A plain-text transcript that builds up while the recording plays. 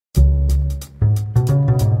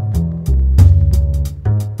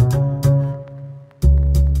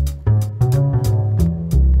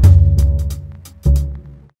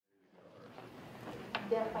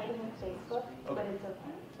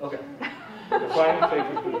flying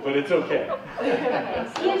fake food, but it's okay.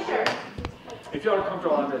 Yeah, sure. If y'all are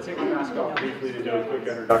comfortable, I'm going to take my mask off briefly to do a quick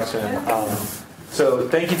introduction. So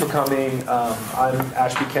thank you for coming. I'm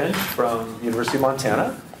Ashby Kench from the University of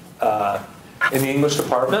Montana in the English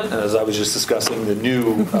department, as I was just discussing, the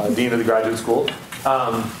new Dean of the Graduate School.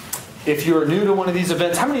 If you're new to one of these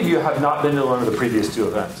events, how many of you have not been to one of the previous two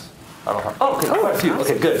events? I don't have. Oh, okay, quite a few.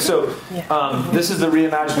 Okay, good. So this is the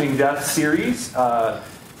Reimagining Death series.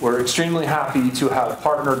 We're extremely happy to have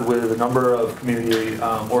partnered with a number of community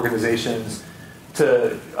organizations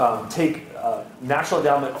to take National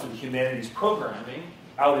Endowment for the Humanities programming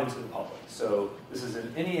out into the public. So this is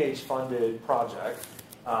an NEH-funded project,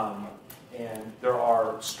 and there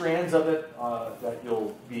are strands of it that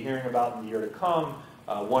you'll be hearing about in the year to come.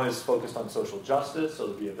 One is focused on social justice, so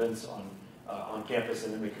there'll be events on campus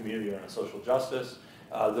and in the community around social justice.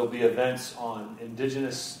 There'll be events on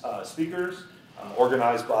indigenous speakers,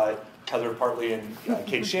 organized by Heather Partly and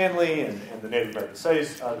Kate Shanley and the Native American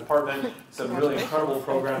Studies Department. Some really incredible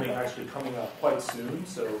programming actually coming up quite soon,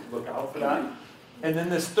 so look out for that. And then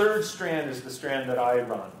this third strand is the strand that I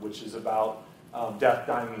run, which is about death,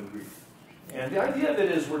 dying, and grief. And the idea of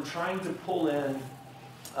it is we're trying to pull in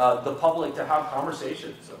the public to have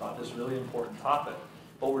conversations about this really important topic.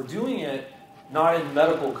 But we're doing it not in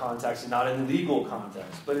medical context and not in legal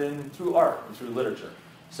context, but through art and through literature.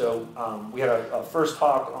 So we had a first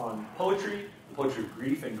talk on poetry of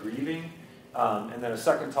grief and grieving, and then a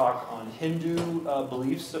second talk on Hindu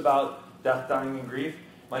beliefs about death, dying, and grief.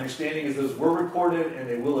 My understanding is those were recorded and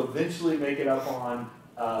they will eventually make it up on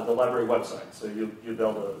the library website. So you'll be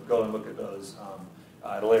able to go and look at those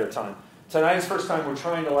at a later time. Tonight is the first time we're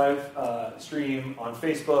trying to live stream on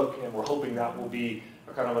Facebook, and we're hoping that will be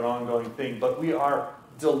a kind of an ongoing thing. But we are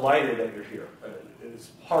delighted that you're here. It's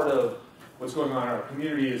part of what's going on in our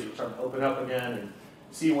community is we're trying to open up again and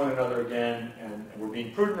see one another again, and we're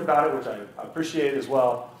being prudent about it, which I appreciate as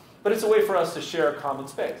well. But it's a way for us to share a common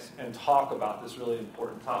space and talk about this really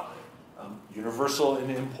important topic. Universal in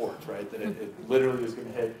import, right? That it literally is going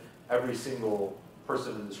to hit every single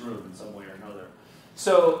person in this room in some way or another.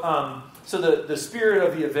 So, the spirit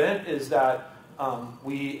of the event is that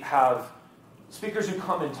we have speakers who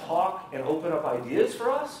come and talk and open up ideas for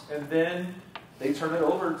us, and then they turn it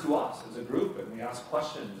over to us as a group, and we ask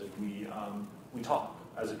questions, and we talk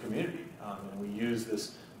as a community, and we use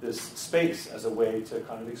this space as a way to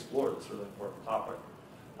kind of explore this really important topic.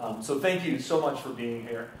 So thank you so much for being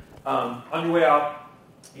here. On your way out,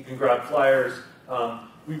 you can grab flyers.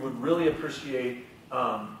 We would really appreciate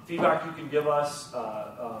feedback you can give us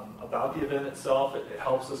about the event itself. It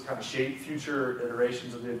helps us kind of shape future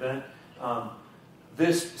iterations of the event.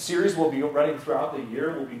 This series will be running throughout the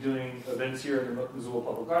year. We'll be doing events here at the Missoula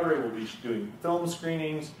Public Library. We'll be doing film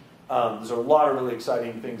screenings. There's a lot of really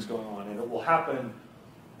exciting things going on, and it will happen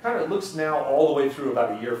kind of, it looks now all the way through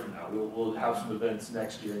about a year from now. We'll have some events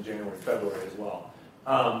next year in January, February as well.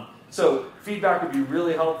 So feedback would be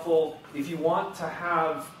really helpful. If you want to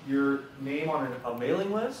have your name on a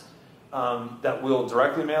mailing list that will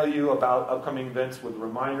directly mail you about upcoming events with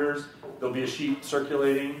reminders, there'll be a sheet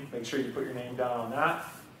circulating. Make sure you put your name down on that.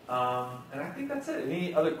 And I think that's it.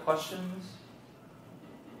 Any other questions?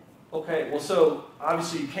 Okay, well, so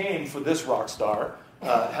obviously you came for this rock star,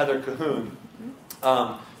 Heather Cahoon.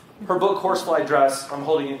 Her book, Horsefly Dress, I'm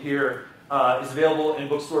holding it here, is available in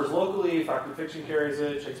bookstores locally. Fact and Fiction carries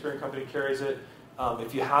it. Shakespeare & Company carries it.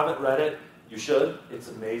 If you haven't read it, you should. It's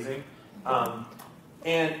amazing.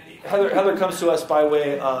 And Heather comes to us by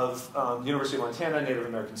way of the University of Montana Native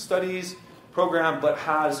American Studies program, but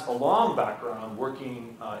has a long background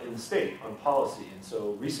working in the state on policy. And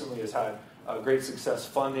so recently has had great success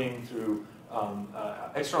funding through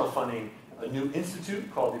external funding a new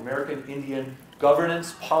institute called the American Indian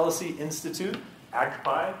Governance Policy Institute,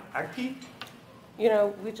 AGPI. You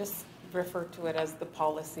know, we just refer to it as the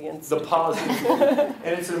Policy Institute. The Policy Institute.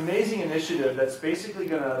 And it's an amazing initiative that's basically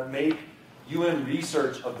going to make UN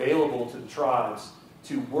research available to the tribes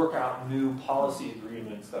to work out new policy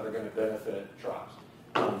agreements that are going to benefit tribes.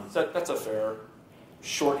 So that's a fair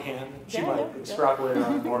shorthand. She might extrapolate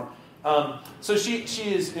on it more. So she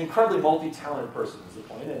is an incredibly multi-talented person, is the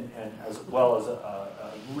point, and as well as a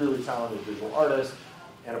really talented visual artist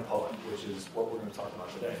and a poet, which is what we're going to talk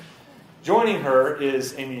about today. Joining her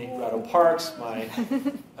is Amy Ratto-Parks, my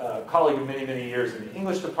colleague of many, many years in the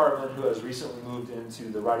English department, who has recently moved into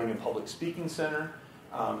the Writing and Public Speaking Center.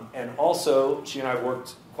 And also, she and I have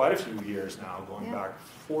worked quite a few years now, going back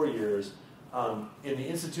 4 years, in the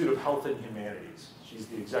Institute of Health and Humanities. She's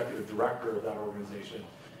the executive director of that organization,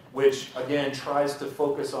 which, again, tries to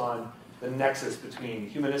focus on the nexus between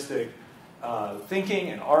humanistic thinking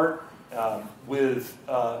and art with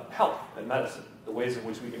health and medicine, the ways in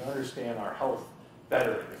which we can understand our health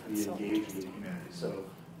better if we engage with the humanities. So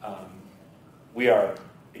we are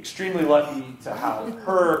extremely lucky to have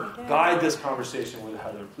her guide this conversation with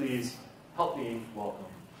Heather. Please help me welcome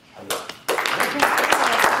Heather.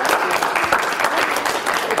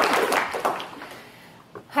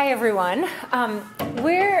 Hi, everyone.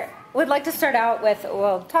 We would like to start out with,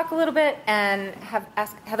 we'll talk a little bit and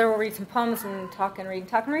ask Heather will read some poems and talk and read.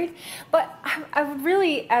 But I would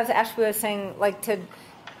really, as Ashby was saying, like to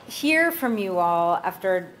hear from you all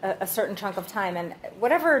after a certain chunk of time, and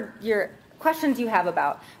whatever your questions you have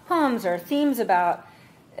about poems or themes about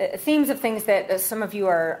themes of things that some of you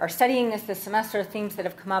are studying this semester, themes that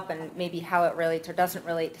have come up and maybe how it relates or doesn't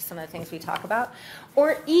relate to some of the things we talk about.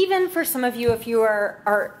 Or even for some of you, if you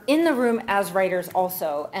are in the room as writers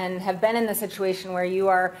also and have been in the situation where you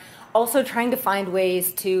are also trying to find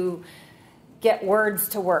ways to get words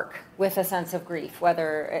to work with a sense of grief,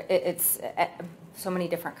 whether it's so many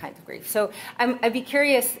different kinds of grief. So I'd be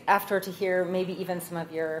curious after to hear maybe even some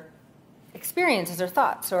of your experiences or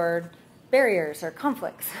thoughts or barriers or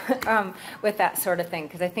conflicts with that sort of thing,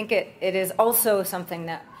 because I think it is also something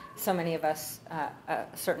that so many of us, a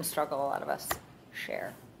certain struggle a lot of us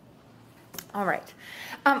share. All right.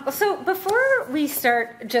 So before we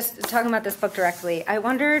start just talking about this book directly, I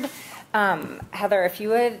wondered, Heather, if you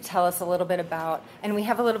would tell us a little bit about, and we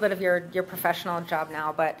have a little bit of your professional job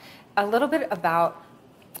now, but a little bit about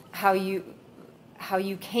how you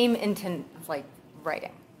came into like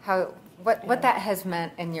writing, what that has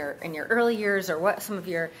meant in your early years, or what some of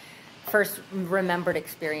your first remembered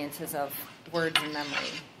experiences of words and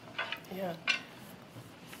memory. Yeah.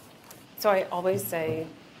 So I always say,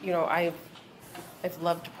 I've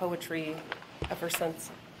loved poetry ever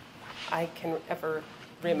since I can ever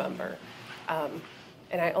remember.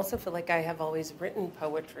 And I also feel like I have always written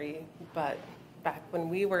poetry, but back when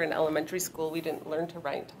we were in elementary school, we didn't learn to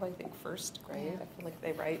write until I think first grade. I feel like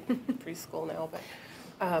they write preschool now, but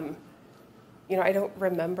I don't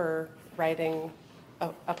remember writing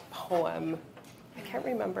a poem. I can't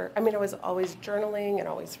remember. I mean, I was always journaling and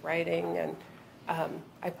always writing, and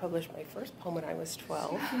I published my first poem when I was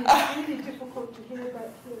 12. It's really difficult to hear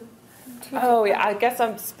that too. Oh, yeah, I guess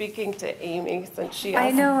I'm speaking to Amy since she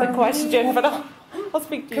asked the question, but I'll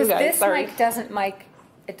speak to you guys. Because this Sorry.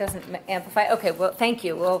 it doesn't amplify. Okay, well, thank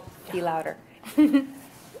you. We'll be louder.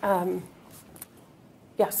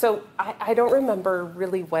 Yeah, so I don't remember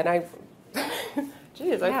really when I...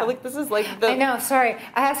 Geez, I feel like this is like the... I know, sorry.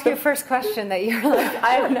 I asked you a first question that you're like,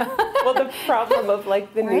 I don't know. Well, the problem of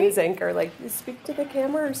like the news anchor, like you speak to the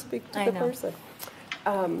camera or speak to the person.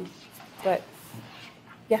 But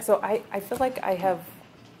yeah, so I feel like I have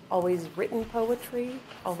always written poetry,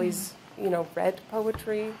 always, read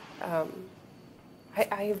poetry.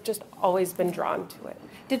 I have just always been drawn to it.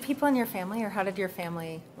 Did people in your family, or how did your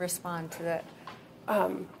family respond to that?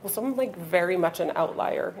 Well, so I'm like very much an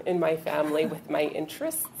outlier in my family with my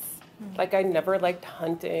interests. Like I never liked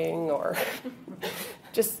hunting or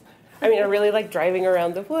I really like driving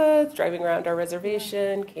around the woods, driving around our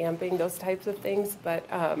reservation, camping, those types of things. But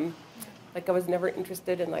like I was never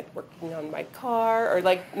interested in like working on my car or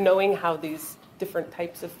like knowing how these different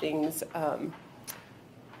types of things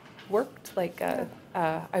worked. Like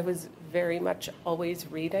I was very much always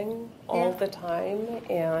reading all the time,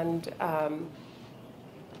 and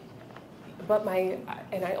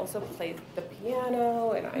and I also played the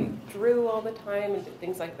piano, and I drew all the time and did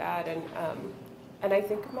things like that, and I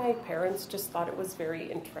think my parents just thought it was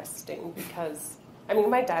very interesting because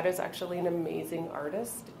my dad is actually an amazing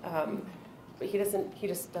artist, but he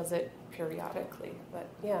just does it periodically. But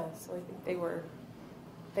yeah, so I think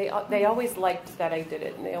they always liked that I did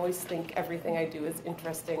it, and they always think everything I do is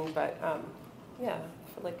interesting. But yeah, I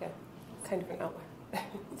feel like a kind of an outlier.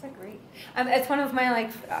 That's great. It's one of my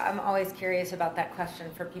I'm always curious about that question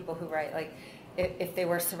for people who write. Like, if they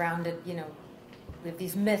were surrounded, with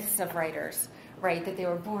these myths of writers, right? That they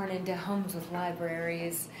were born into homes with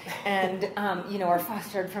libraries, and are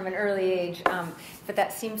fostered from an early age. But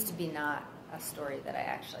that seems to be not a story that I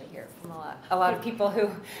actually hear from a lot of people who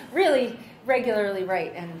really regularly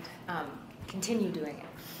write and continue doing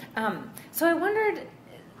it. So I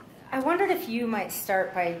wondered if you might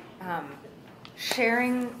start by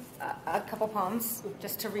sharing a couple poems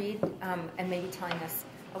just to read, and maybe telling us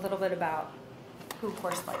a little bit about who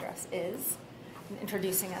Horsefly Dress is, and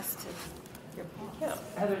introducing us to your poems. Yeah.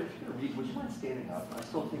 Heather, if you're going to read, would you mind standing up? I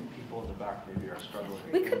still think people in the back maybe are struggling.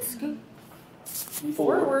 We could scoot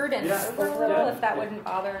forward and over a little if that wouldn't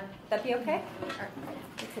bother. That'd be okay? Or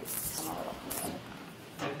we could come a little closer.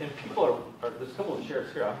 And people are, there's a couple of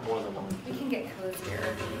chairs here. I'm more than one. We can get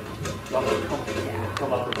cozier. Y'all are comfortable.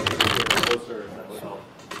 Come up and get closer, and that would help.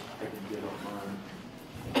 I can get on mine.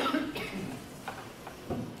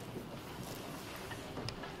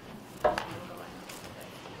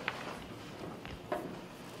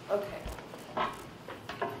 Okay.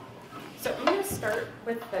 So I'm going to start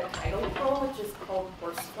with the title poem, which is called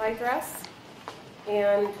Horsefly Dress.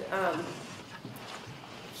 And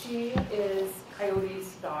she is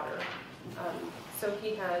Coyote's daughter. So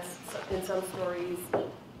he has, in some stories,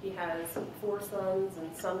 he has 4 sons,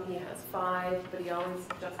 and some he has 5, but he always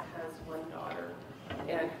just has one daughter.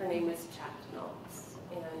 And her name is Chattanooga,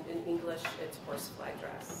 and in English it's Horsefly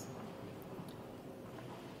Dress.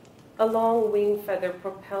 A long wing feather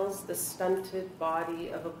propels the stunted body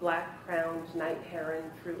of a black-crowned night heron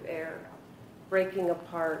through air, breaking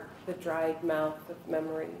apart the dried mouth of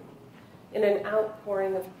memory. In an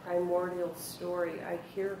outpouring of primordial story, I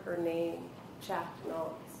hear her name,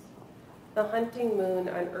 Chattanooga. The hunting moon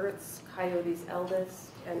unearths Coyote's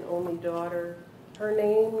eldest and only daughter. Her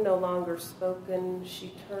name no longer spoken,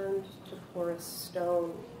 she turned to porous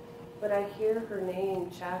stone. But I hear her name,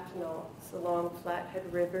 Chattanooga, along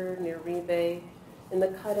Flathead River near Rebay. In the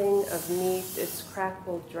cutting of meat, its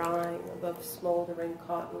crackled drying above smoldering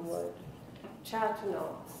cottonwood.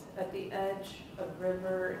 Chattanooga, at the edge of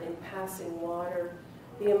river in passing water,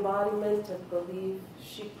 the embodiment of belief,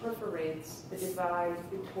 she perforates the divide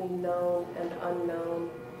between known and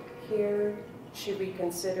unknown. Here, she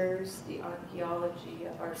reconsiders the archaeology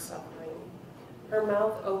of our suffering. Her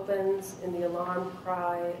mouth opens in the alarm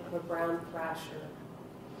cry of a brown thrasher.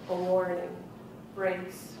 A warning,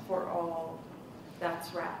 brace for all,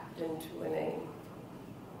 that's wrapped into a name.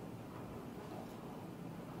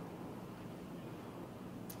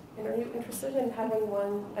 And are you interested in having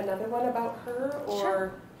another one about her, or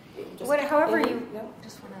Sure. just However any- you Yep.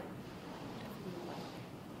 just want to.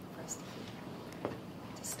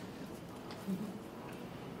 Just.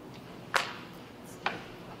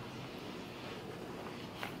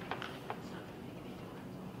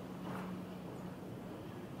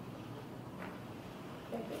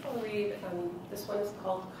 I think I'll read, this one is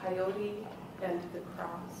called Coyote and the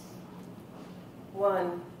Cross.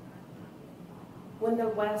 1. When the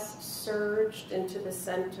West surged into the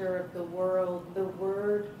center of the world, the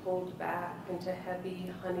word pulled back into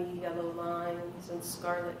heavy honey yellow lines and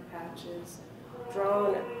scarlet patches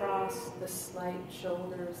drawn across the slight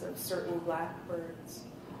shoulders of certain blackbirds.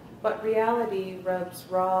 But reality rubs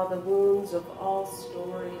raw the wounds of all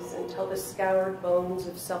stories until the scoured bones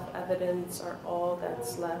of self-evidence are all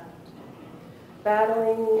that's left.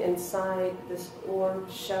 Battling inside this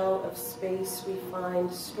orbed shell of space, we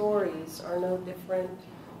find stories are no different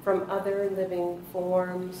from other living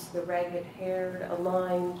forms, the ragged-haired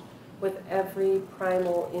aligned with every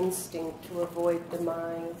primal instinct to avoid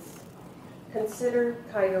demise. Consider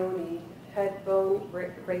Coyote, head bone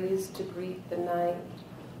raised to greet the night,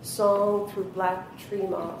 song through black tree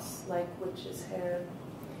moss like witch's hair.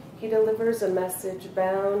 He delivers a message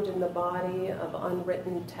bound in the body of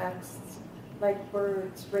unwritten texts, like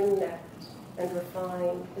birds ring-necked and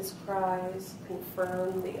refined. His cries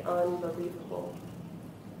confirm the unbelievable.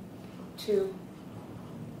 2.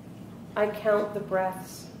 I count the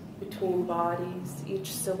breaths between bodies,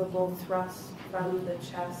 each syllable thrust from the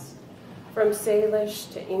chest, from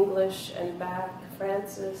Salish to English and back,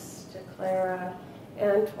 Francis to Clara,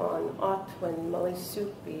 Antoine, Otwin,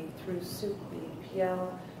 Malisupi, through Supi,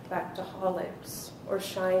 Piel, back to Holics, or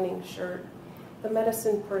Shining Shirt, the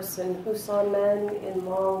medicine person who saw men in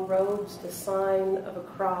long robes, the sign of a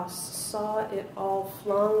cross, saw it all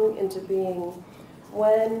flung into being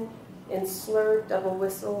when, in slurred double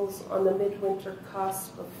whistles on the midwinter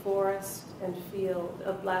cusp of forest and field,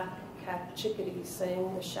 a black-capped chickadee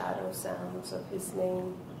sang the shadow sounds of his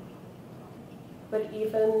name. But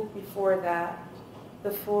even before that, the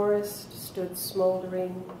forest stood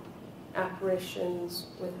smoldering, apparitions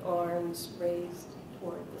with arms raised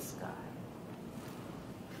toward the sky.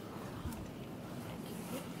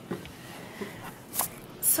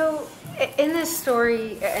 So, in this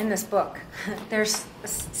story, in this book, there's a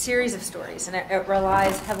series of stories, and it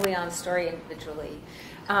relies heavily on story individually,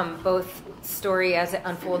 both story as it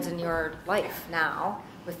unfolds in your life now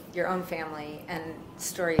with your own family, and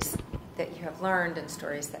stories that you have learned and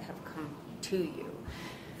stories that have come to you.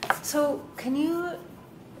 So, can you?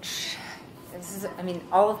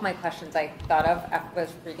 All of my questions I thought of after I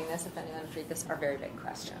was reading this, if anyone's read this, are very big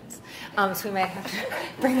questions. So we might have to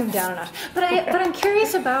bring them down a notch. But I'm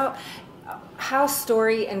curious about how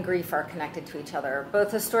story and grief are connected to each other,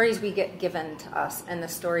 both the stories we get given to us and the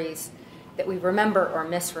stories that we remember or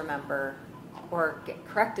misremember or get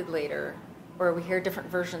corrected later, or we hear different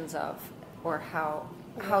versions of, or how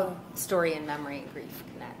story and memory and grief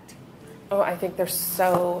connect? Oh, I think they're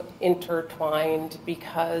so intertwined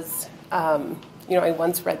because, I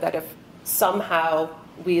once read that if somehow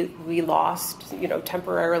we lost,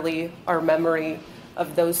 temporarily our memory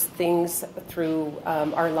of those things through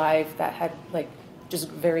our life that had just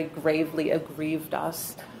very gravely aggrieved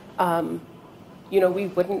us, we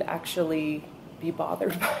wouldn't actually be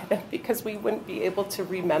bothered by them because we wouldn't be able to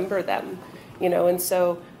remember them, and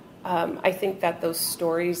so I think that those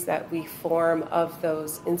stories that we form of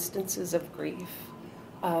those instances of grief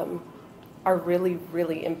are really,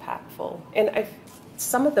 really impactful. And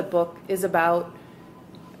some of the book is about,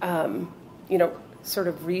 sort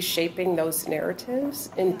of reshaping those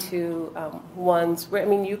narratives into ones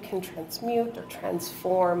where, you can transmute or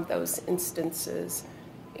transform those instances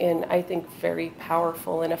in, I think, very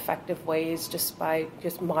powerful and effective ways just by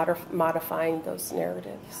modifying those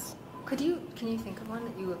narratives. Can you think of one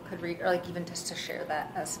that you could read, or even just to share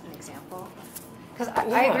that as an example? Because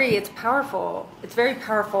I agree, it's powerful. It's very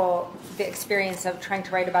powerful, the experience of trying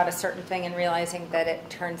to write about a certain thing and realizing that it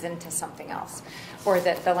turns into something else, or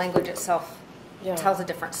that the language itself tells a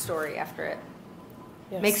different story after it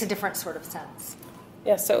makes a different sort of sense.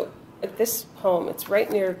 Yeah, so this poem, it's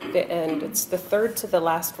right near the end. It's the third to the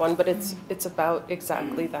last one, but it's about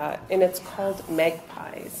exactly that, and it's called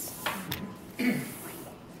Magpies.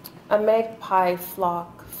 A magpie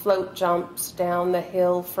flock float jumps down the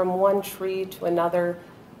hill from one tree to another,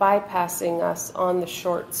 bypassing us on the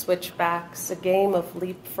short switchbacks, a game of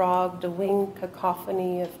leapfrogged, a winged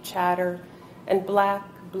cacophony of chatter, and black,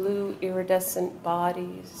 blue, iridescent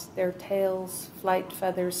bodies, their tails, flight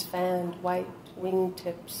feathers fanned, white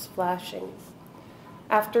wingtips flashing.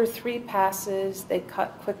 After 3 passes, they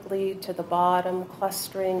cut quickly to the bottom,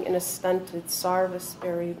 clustering in a stunted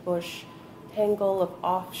sarvisberry bush, tangle of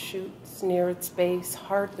offshoots near its base,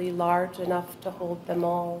 hardly large enough to hold them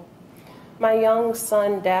all. My young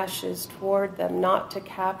son dashes toward them, not to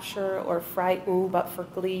capture or frighten, but for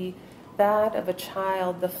glee, that of a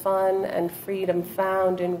child, the fun and freedom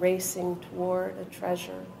found in racing toward a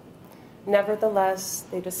treasure. Nevertheless,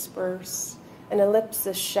 they disperse. An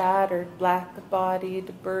ellipsis shattered,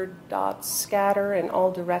 black-bodied bird dots scatter in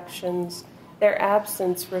all directions, their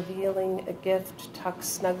absence revealing a gift tucked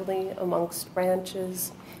snugly amongst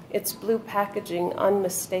branches, its blue packaging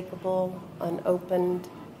unmistakable, unopened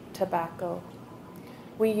tobacco.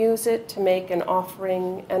 We use it to make an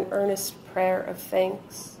offering, an earnest prayer of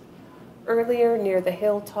thanks. Earlier, near the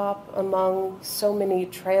hilltop, among so many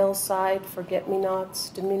trailside forget-me-nots,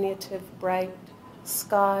 diminutive, bright,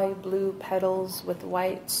 sky blue petals with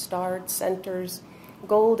white starred centers,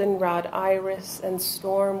 goldenrod iris and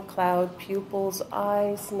storm cloud pupils,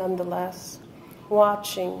 eyes nonetheless,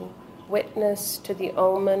 watching, witness to the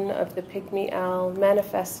omen of the pygmy owl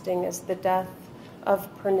manifesting as the death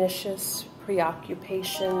of pernicious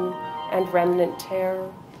preoccupation and remnant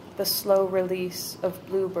terror, the slow release of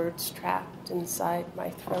bluebirds trapped inside my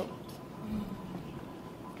throat.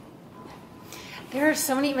 There are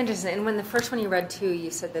so many images, and when the first one you read too,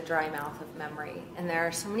 you said the dry mouth of memory, and there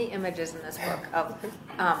are so many images in this book of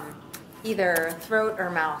either throat or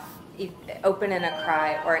mouth open in a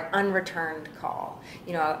cry or an unreturned call,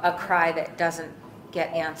 a cry that doesn't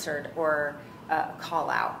get answered, or a call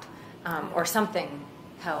out, or something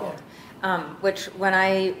held, which when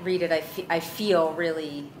I read it, I feel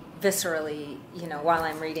really viscerally, while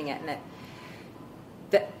I'm reading it, and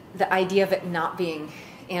the idea of it not being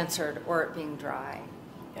answered or it being dry.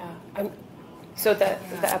 So the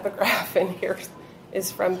epigraph in here is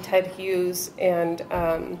from Ted Hughes, and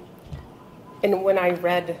when I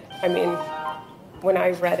read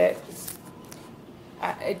it,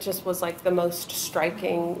 it just was like the most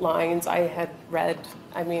striking lines I had read,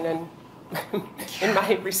 in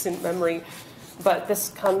my recent memory. But this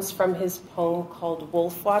comes from his poem called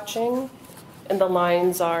Wolf Watching, and the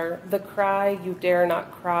lines are, "The cry you dare not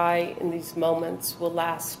cry in these moments will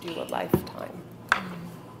last you a lifetime."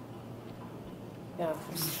 I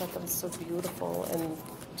just thought that was so beautiful and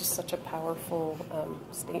just such a powerful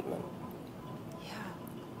statement.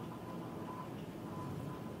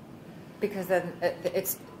 Because then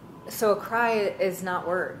so a cry is not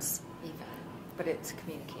words even, but it's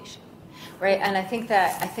communication, right? And I think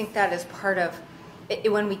that is part of it,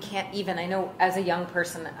 when we can't even. I know as a young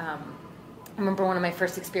person, I remember one of my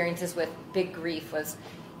first experiences with big grief was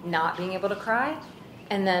not being able to cry,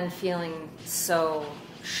 and then feeling so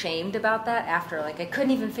shamed about that after. I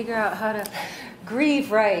couldn't even figure out how to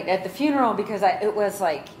grieve right at the funeral because it was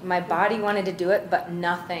like my body wanted to do it, but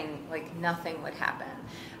nothing would happen.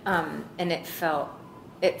 And it felt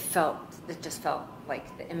it just felt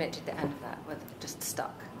like the image at the end of that was just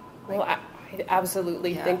stuck. Well, I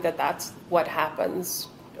absolutely Yeah. think that that's what happens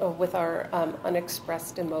with our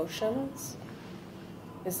unexpressed emotions.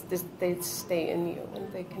 Is they stay in you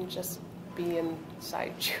and they can just be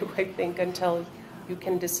inside you, I think, until you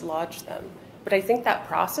can dislodge them. But I think that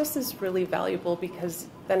process is really valuable because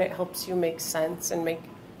then it helps you make sense and make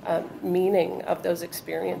meaning of those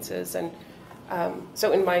experiences. And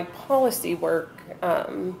so in my policy work,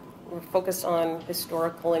 we're focused on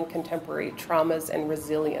historical and contemporary traumas and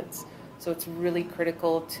resilience. So it's really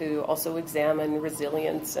critical to also examine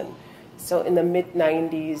resilience. And so in the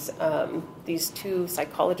mid-90s, these two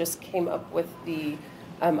psychologists came up with the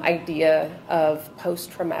idea of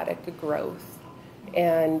post-traumatic growth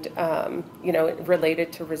and,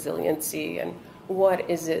 related to resiliency and what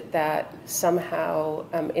is it that somehow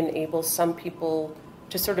enables some people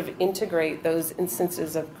to sort of integrate those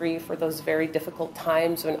instances of grief or those very difficult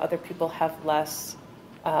times when other people have less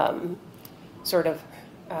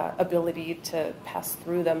ability to pass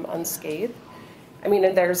through them unscathed. I mean,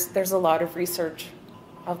 and there's a lot of research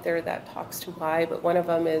out there that talks to why, but one of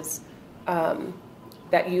them is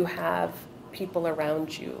that you have people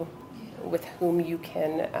around you with whom you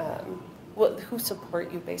can, who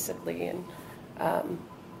support you basically. And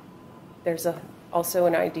there's also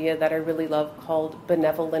an idea that I really love called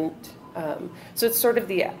benevolent. So it's sort of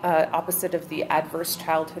the opposite of the adverse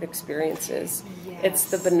childhood experiences. Yes.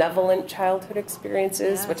 It's the benevolent childhood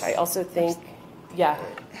experiences, Yes. which I also think,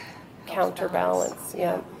 counterbalance.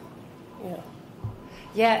 Yeah.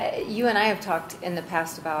 Yeah, you and I have talked in the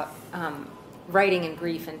past about writing and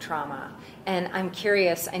grief and trauma, and I'm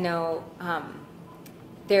curious. I know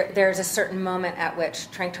there's a certain moment at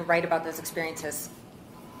which trying to write about those experiences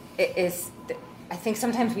is. I think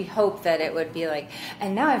sometimes we hope that it would be like,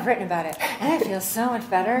 and now I've written about it, and I feel so much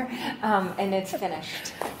better, and it's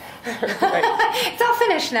finished. It's all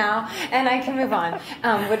finished now, and I can move on,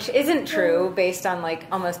 which isn't true based on like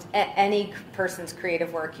almost any person's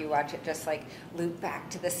creative work. You watch it just like loop back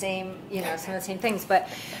to the same, some of the same things. But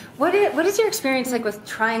what is your experience like with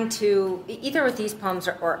trying to, either with these poems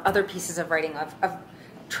or other pieces of writing, of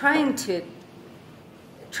trying to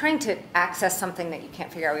access something that you can't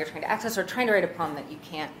figure out what you're trying to access, or trying to write a poem that you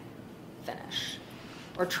can't finish,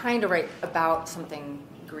 or trying to write about something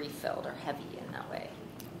grief-filled or heavy in that way?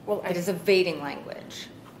 Well, it is evading language.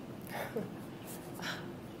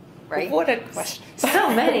 Right? What a question. So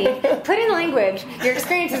many. Put in language. Your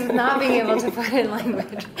experience is not being able to put in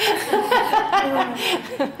language.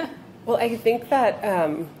 Well, I think that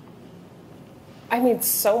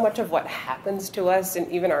so much of what happens to us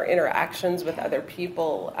and even our interactions with other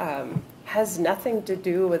people has nothing to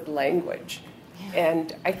do with language. Yeah.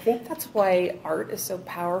 And I think that's why art is so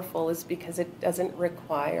powerful, is because it doesn't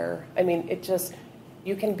require,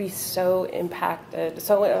 you can be so impacted,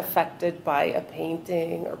 so affected by a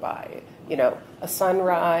painting or by, a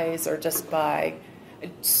sunrise or just by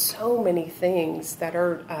so many things that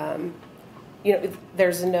are,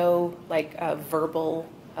 there's no verbal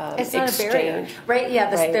it's not exchange. a barrier, right?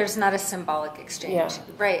 Yeah, right. There's not a symbolic exchange,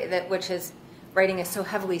 right? Which is, writing is so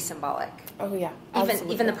heavily symbolic. Oh yeah,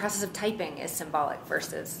 even the process of typing is symbolic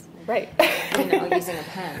versus right. Using a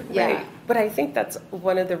pen. Yeah, right. But I think that's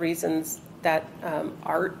one of the reasons that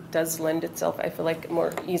art does lend itself, I feel like,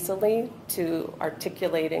 more easily to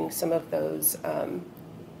articulating some of those,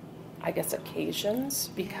 occasions,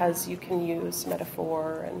 because you can use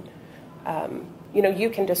metaphor and. You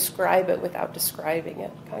can describe it without describing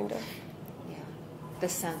it, kind of. Yeah, the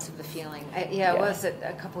sense of the feeling. Was it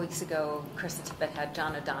a couple weeks ago, Krista Tippett had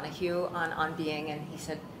John O'Donohue on Being, and he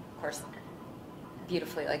said, of course,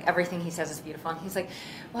 beautifully, like everything he says is beautiful. And he's like,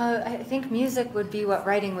 well, I think music would be what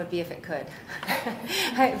writing would be if it could.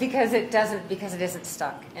 because it isn't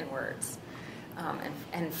stuck in words.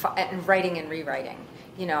 And writing and rewriting.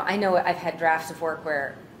 I know I've had drafts of work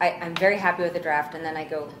where I'm very happy with the draft, and then I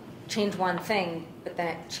go, change one thing, but then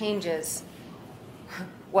it changes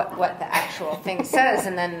what the actual thing says,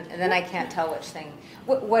 and then I can't tell which thing,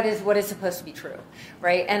 what is supposed to be true,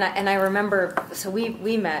 right? And I remember, so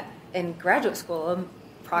we met in graduate school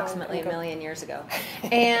approximately a million years ago,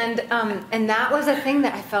 and that was a thing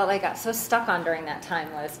that I felt like I got so stuck on during that time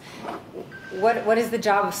was, what is the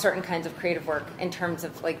job of certain kinds of creative work in terms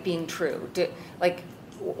of like being true?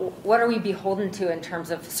 What are we beholden to in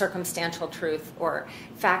terms of circumstantial truth or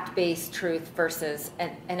fact-based truth versus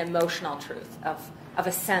an emotional truth of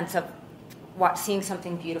a sense of seeing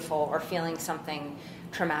something beautiful or feeling something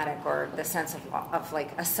traumatic, or the sense of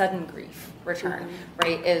like a sudden grief return,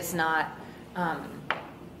 right, is not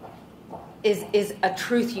is a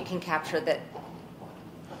truth you can capture that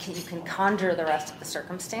you can conjure the rest of the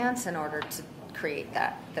circumstance in order to create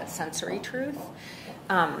that sensory truth.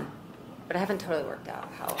 But I haven't totally worked out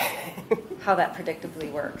how that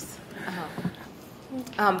predictably works.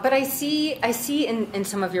 But I see in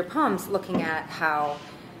some of your poems looking at how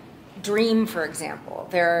dream, for example,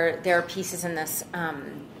 there are pieces in this.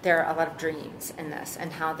 There are a lot of dreams in this,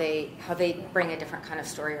 and how they bring a different kind of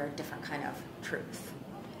story or a different kind of truth,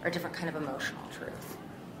 or a different kind of emotional truth.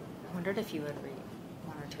 I wondered if you would read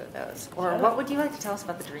one or two of those, or what would you like to tell us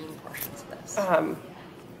about the dream portions of this?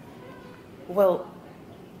 Well,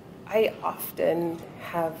 I often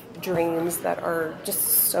have dreams that are just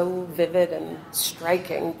so vivid and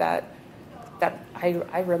striking that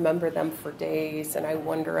I remember them for days, and I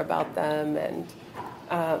wonder about them, and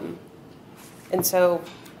so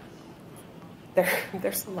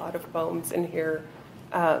there's a lot of poems in here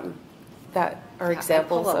that are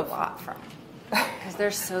examples I pull of a lot from, because they're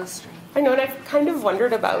so strange. I know, and I've kind of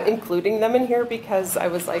wondered about including them in here because I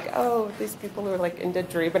was like, oh, these people who are like into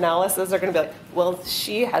dream analysis are going to be like, well,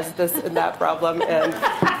 she has this and that problem, and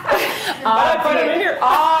I put them in here.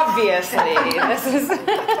 Obviously, this is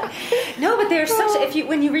no, but they're such.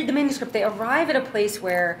 When you read the manuscript, they arrive at a place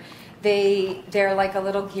where they're like a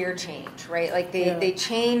little gear change, right? Like they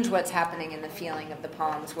change what's happening in the feeling of the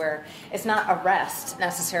poems, where it's not a rest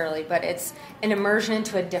necessarily, but it's an immersion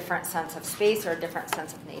into a different sense of space or a different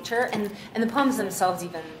sense of nature. And the poems themselves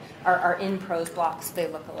even are in prose blocks. They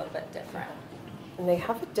look a little bit different. And they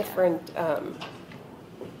have a different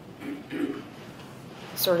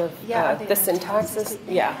sort of the syntax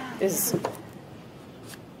is.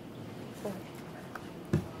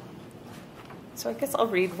 So I guess I'll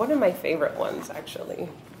read one of my favorite ones, actually.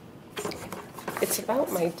 It's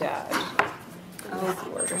about my dad.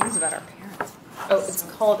 Oh, dreams about our parents. Oh, it's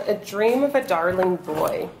called A Dream of a Darling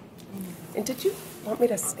Boy. And did you want me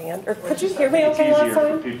to stand? Or could you hear me okay last time? It's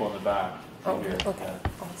easier for people in the back. Oh, okay.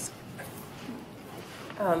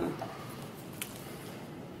 Awesome.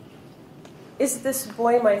 Is this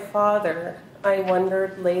boy my father? I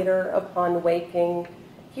wondered later upon waking.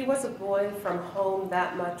 He was a boy from home,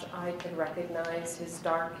 that much I could recognize. His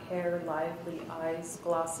dark hair, lively eyes,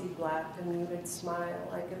 glossy black, a muted smile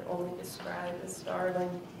I could only describe as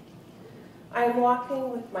darling. I am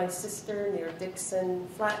walking with my sister near Dixon,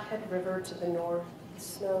 Flathead River to the north,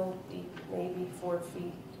 snow deep, maybe 4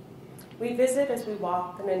 feet. We visit as we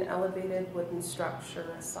walk in an elevated wooden structure,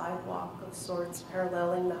 a sidewalk of sorts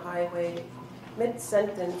paralleling the highway.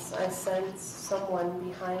 Mid-sentence, I sense someone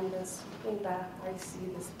behind us. Looking back, I see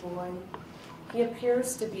this boy. He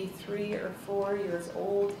appears to be 3 or 4 years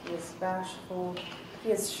old. He is bashful.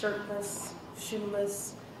 He is shirtless,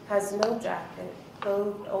 shoeless, has no jacket,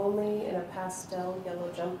 clothed only in a pastel yellow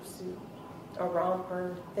jumpsuit, a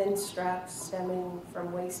romper, thin straps stemming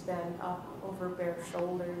from waistband up over bare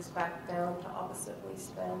shoulders, back down to opposite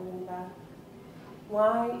waistband and back.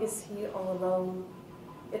 Why is he all alone?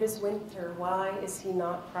 It is winter. Why is he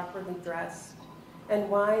not properly dressed? And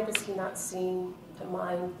why does he not seem to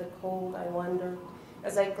mind the cold, I wonder,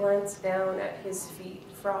 as I glance down at his feet,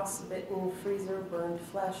 frost-bitten, freezer-burned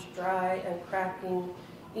flesh, dry and cracking,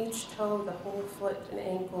 each toe, the whole foot and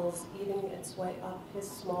ankles, eating its way up his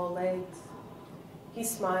small legs. He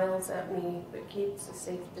smiles at me, but keeps a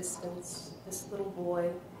safe distance, this little boy,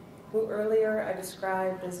 who earlier I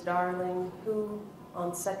described as darling, who,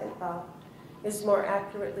 on second thought, is more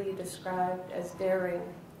accurately described as daring,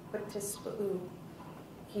 but 'tis who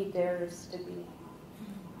he dares to be.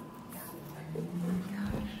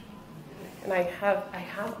 And I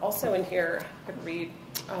have also in here, I could read,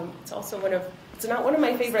 it's also it's not one of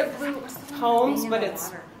my favorite poems, but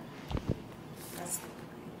it's,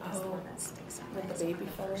 like the baby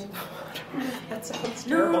falling. That sounds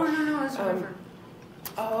terrible. No, it's river.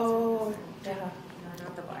 Oh, yeah. No,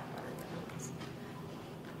 not the black water.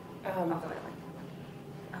 I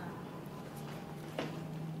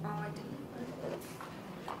didn't.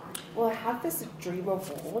 Well, I have this dream of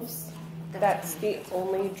wolves. That's the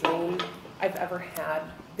only dream I've ever had.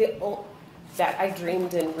 That I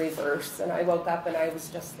dreamed in reverse, and I woke up and I was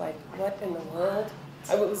just like, "What in the world?"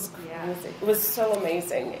 It was crazy. It was so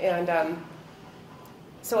amazing, and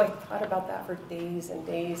so I thought about that for days and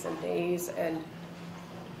days and days. And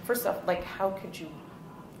first off, like, how could you?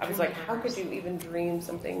 I was like, how could you even dream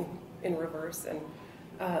something in reverse? And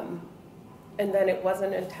then it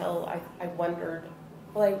wasn't until I wondered,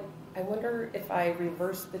 well, I wonder if I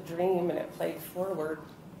reversed the dream and it played forward,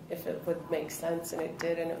 if it would make sense, and it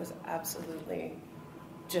did, and it was absolutely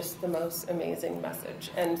just the most amazing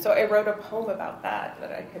message. And so I wrote a poem about that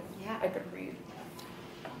I could read.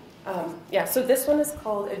 So this one is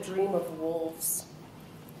called A Dream of Wolves.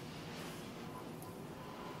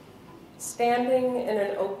 Standing in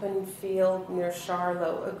an open field near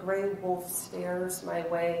Charlotte, a gray wolf stares my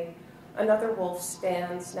way. Another wolf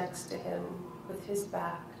stands next to him with his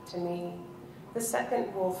back to me. The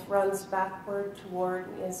second wolf runs backward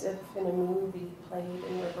toward me as if in a movie played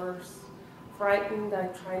in reverse. Frightened, I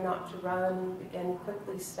try not to run, begin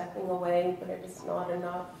quickly stepping away, but it is not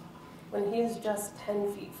enough. When he is just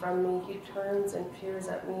 10 feet from me, he turns and peers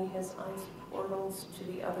at me, his eyes portals to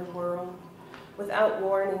the other world. Without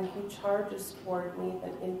warning, he charges toward me,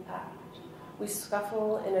 then impact. We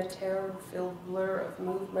scuffle in a terror-filled blur of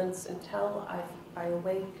movements until I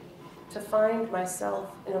awake to find myself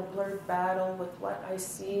in a blurred battle with what I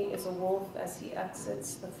see is a wolf as he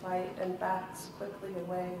exits the fight and backs quickly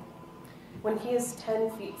away. When he is 10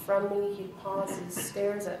 feet from me, he pauses,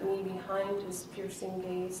 stares at me behind his piercing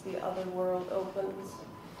gaze. The other world opens.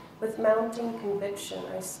 With mounting conviction,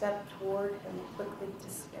 I step toward him quickly to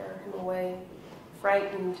scare him away.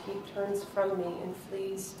 Frightened, he turns from me and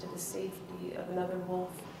flees to the safety of another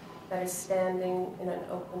wolf that is standing in an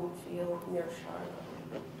open field near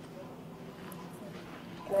Charlotte.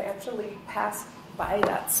 And I actually passed by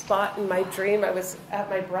that spot in my dream. I was at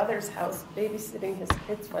my brother's house babysitting his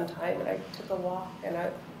kids one time, and I took a walk, and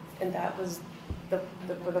that was the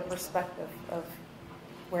perspective of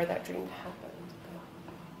where that dream happened.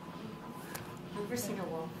 Have you ever seen a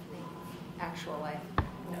wolf in actual life?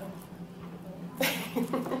 No. But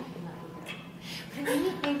it made me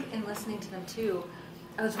think in listening to them too.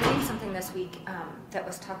 I was reading something this week that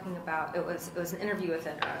was talking about, it was an interview with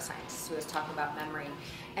a neuroscientist who was talking about memory,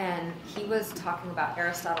 and he was talking about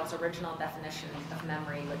Aristotle's original definition of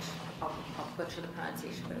memory, which I'll butcher the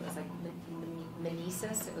pronunciation, but it was like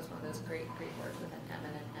mimesis. It was one of those great words with an M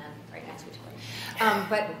and an N right next to each other.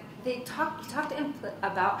 But he talked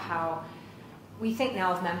about how we think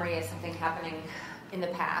now of memory as something happening in the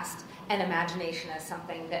past, and imagination as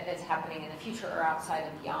something that is happening in the future or outside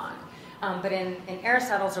and beyond. But in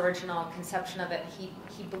Aristotle's original conception of it,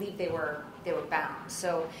 he believed they were bound.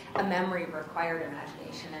 So a memory required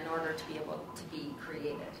imagination in order to be able to be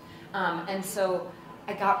created. And so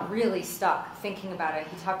I got really stuck thinking about it.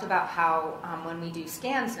 He talked about how when we do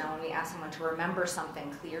scans now, when we ask someone to remember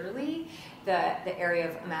something clearly, the area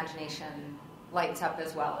of imagination lights up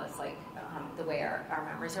as well as like the way our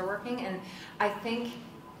memories are working. And I think,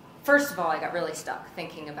 first of all, I got really stuck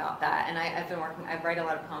thinking about that. And I write a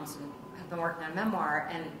lot of poems and have been working on memoir,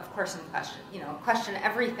 and of course question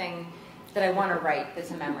everything that I want to write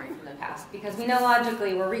that's a memory from the past, because we know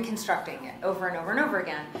logically we're reconstructing it over and over and over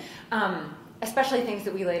again, especially things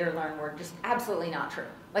that we later learn were just absolutely not true.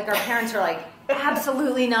 Like our parents are like,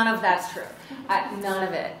 absolutely none of that's true, none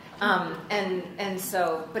of it, and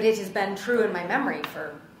so, but it has been true in my memory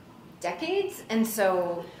for decades, and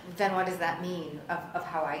so then what does that mean of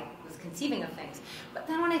how I was conceiving of things? But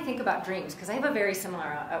then when I think about dreams, because I have a very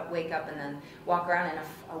similar wake up and then walk around in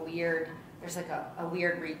there's like a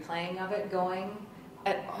weird replaying of it going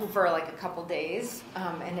over like a couple days,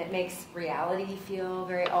 and it makes reality feel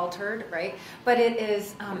very altered, right? But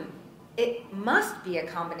it must be a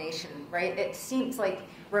combination, right? It seems like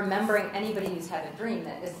remembering anybody who's had a dream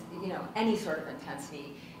that is, any sort of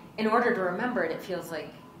intensity, in order to remember it, it feels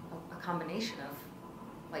like a combination of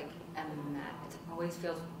like, it always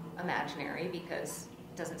feels imaginary because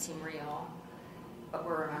it doesn't seem real, but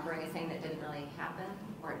we're remembering a thing that didn't really happen,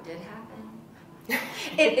 or it did happen.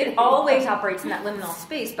 It always operates in that liminal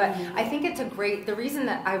space, but I think it's the reason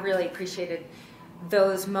that I really appreciated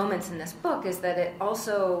those moments in this book is that it asks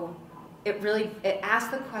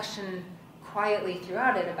the question quietly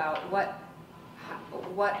throughout it about what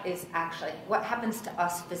happens to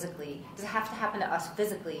us physically. Does it have to happen to us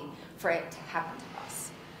physically for it to happen to us?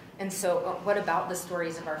 And so what about the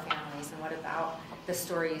stories of our families, and what about the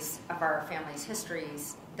stories of our families'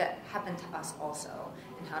 histories that happen to us also,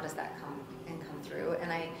 and how does that come through?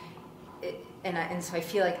 And so I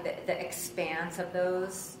feel like the expanse of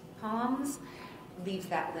those poems leaves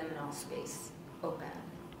that liminal space open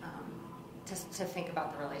to think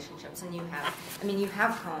about the relationships. And you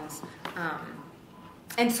have poems.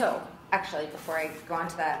 And so, actually, before I go on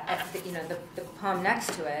to that, the poem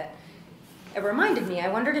next to it, it reminded me, I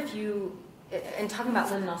wondered if you, in talking about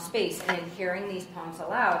liminal space and in hearing these poems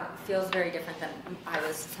aloud, feels very different than I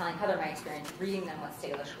was telling Heather my experience reading them with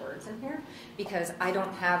Salish words in here, because I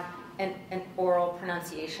don't have an oral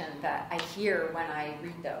pronunciation that I hear when I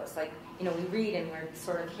read those. Like, we read and we're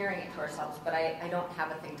sort of hearing it to ourselves, but I don't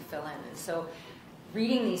have a thing to fill in. And so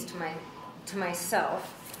reading these to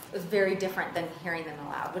myself was very different than hearing them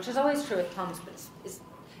aloud, which is always true with poems, but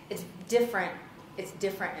it's different. It's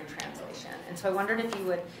different in translation. And so I wondered if you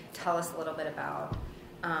would tell us a little bit about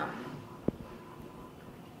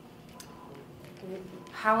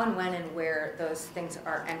how and when and where those things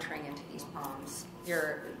are entering into these poems,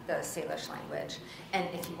 the Salish language, and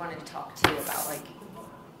if you wanted to talk too about like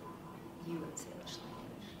you and Salish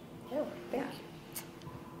language. Yeah, thank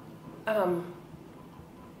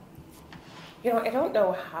you. I don't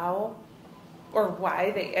know how or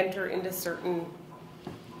why they enter into certain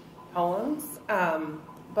poems,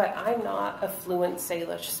 but I'm not a fluent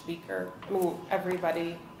Salish speaker. I mean,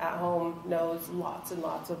 everybody at home knows lots and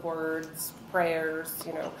lots of words, prayers,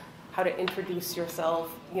 how to introduce yourself,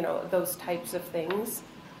 those types of things.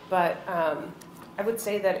 But I would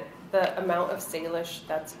say that the amount of Salish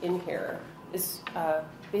that's in here is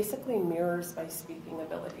basically mirrors my speaking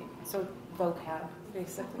ability. So vocab,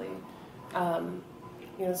 basically.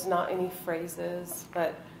 It's not any phrases,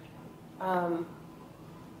 but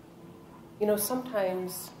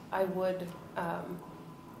sometimes I would,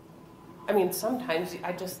 sometimes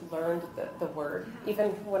I just learned the word.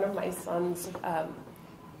 Even one of my sons,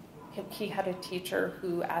 he had a teacher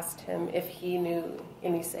who asked him if he knew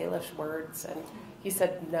any Salish words, and he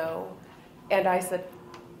said no. And I said,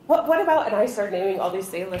 what about, and I started naming all these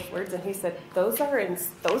Salish words, and he said, those are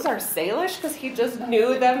Salish? Because he just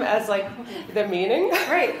knew them as, like, the meaning.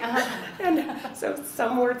 Right. And so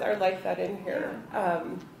some words are like that in here,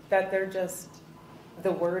 that they're just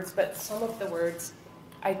the words, but some of the words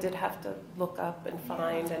I did have to look up and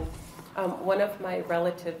find. And one of my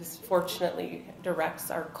relatives, fortunately,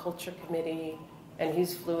 directs our culture committee, and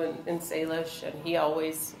he's fluent in Salish, and he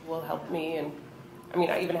always will help me. And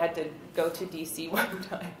I even had to go to DC one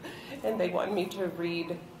time, and they wanted me to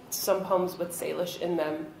read some poems with Salish in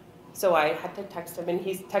them. So I had to text him, and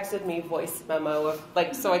he texted me voice memo of,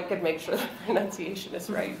 like, so I could make sure the pronunciation is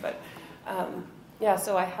right. But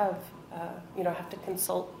so I have, have to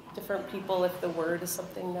consult different people if the word is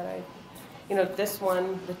something that this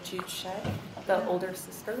one, the Chuchet, the older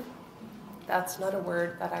sister, that's not a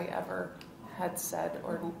word that I ever had said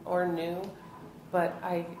or knew, but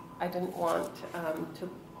I didn't want to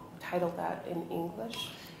title that in English.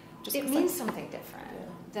 Just it means something different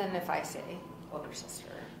than if I say older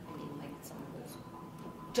sister. I mean, like someone who's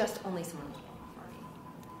just only someone who's born for me,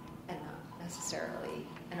 and not necessarily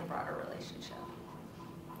in a broader relationship.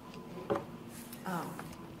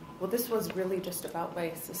 Well, this was really just about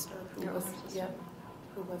my sister who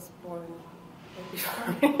was born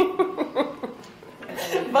before me.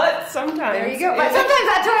 But sometimes there you go. But sometimes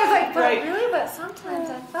that's what I was like, but right. really? But sometimes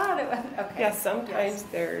I thought it was okay. Yeah, sometimes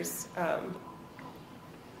there's, and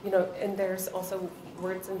there's also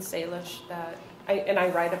words in Salish that I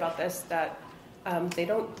write about this that they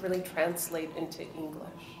don't really translate into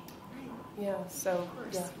English. Right. Yeah. So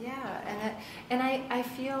and I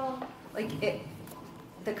feel like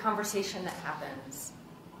the conversation that happens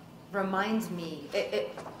reminds me.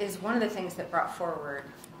 It is one of the things that brought forward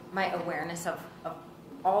my awareness of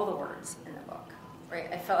all the words in the book,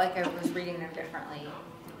 right? I felt like I was reading them differently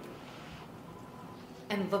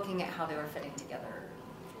and looking at how they were fitting together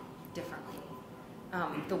differently,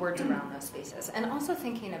 the words around those spaces. And also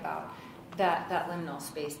thinking about that liminal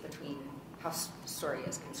space between how story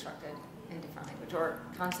is constructed in different language or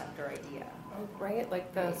concept or idea. Oh, right,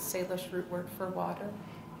 like the Salish root word for water,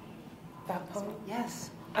 that poem?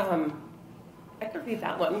 Yes. I could read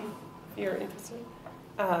that one if you're interested.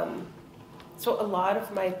 So a lot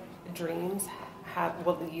of my dreams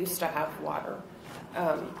they used to have water,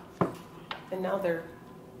 and now they're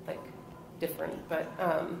like different. But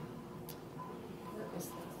where is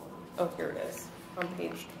that one? Oh, here it is on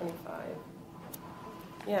page 25.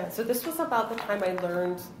 Yeah. So this was about the time I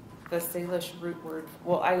learned the Salish root word.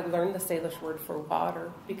 Well, I learned the Salish word for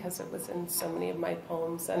water because it was in so many of my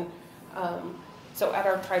poems, and so at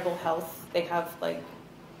our tribal health, they have like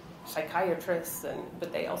psychiatrists,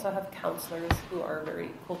 but they also have counselors who are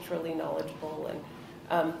very culturally knowledgeable.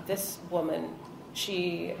 And this woman,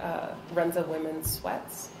 she runs a women's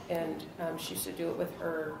sweats, and she used to do it with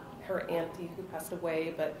her auntie who passed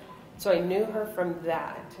away. But so I knew her from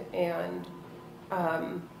that, and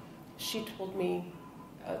she told me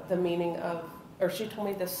the meaning of, or she told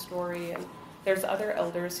me this story. And there's other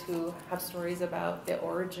elders who have stories about the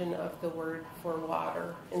origin of the word for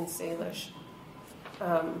water in Salish.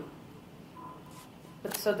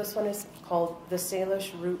 But so this one is called the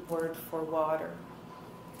Salish root word for water.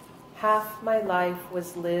 Half my life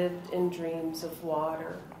was lived in dreams of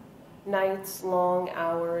water. Night's long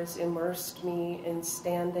hours immersed me in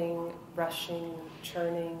standing, rushing,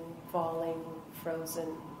 churning, falling,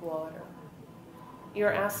 frozen water.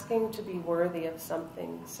 You're asking to be worthy of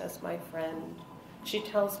something, says my friend. She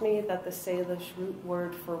tells me that the Salish root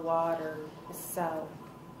word for water is sal,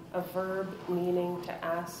 a verb meaning to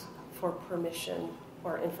ask for permission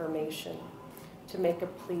or information. to make a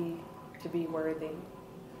plea to be worthy.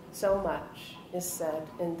 So much is said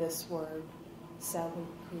in this word, salut.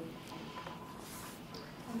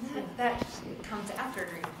 And that comes after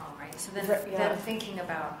dream poem, right? So then, Yeah. then thinking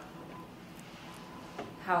about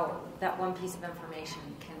how that one piece of information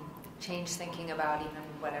can change thinking about even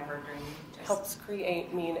whatever dream. Just helps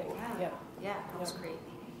create meaning. Yeah, helps create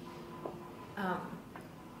meaning.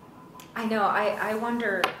 I know. I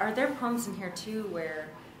wonder. Are there poems in here too where,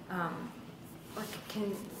 like,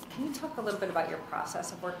 can you talk a little bit about your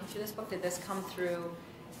process of working through this book? Did this come through?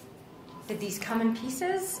 Did these come in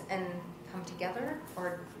pieces and come together,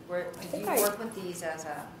 or did you work with these as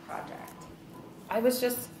a project? I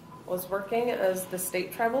was working as the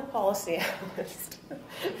state tribal policy analyst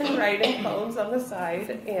and writing poems on the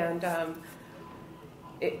side, and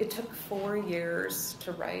it took 4 years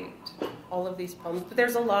to write all of these poems. But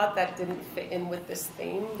there's a lot that didn't fit in with this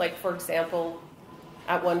theme. Like, for example,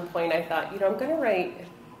 at one point I thought, I'm going to write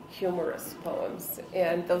humorous poems,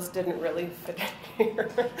 and those didn't really fit in here.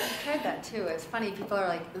 I tried that too. It's funny. People are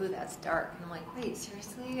like, "Ooh, that's dark," and I'm like, "Wait,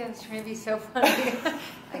 seriously? I was trying to be so funny."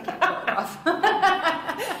 I can't pull it off.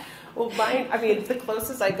 Well, the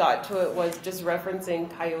closest I got to it was just referencing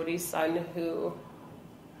Coyote's son,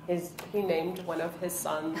 he named one of his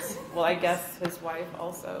sons. Well, I guess his wife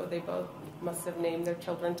also. They both must have named their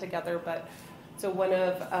children together. But so one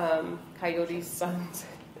of Coyote's sons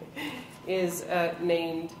is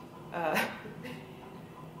named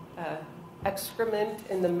excrement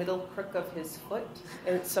in the middle crook of his foot,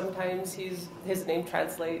 and sometimes his name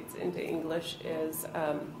translates into English as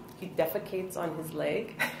he defecates on his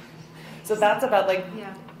leg. So that's about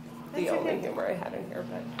the only humor I had in here.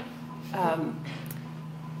 But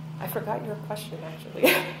I forgot your question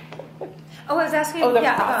actually. Oh, I was asking. The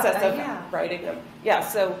process of writing them. Yeah.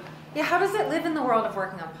 So. Yeah, how does it live in the world of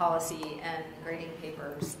working on policy and grading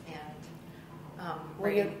papers and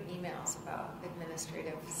writing emails about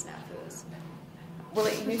administrative snafus? Well,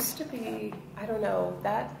 it used to be, I don't know,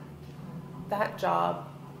 that job,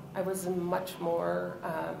 I was much more,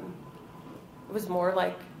 it was more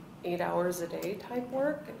like 8 hours a day type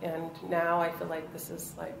work, and now I feel like this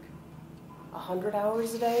is like 100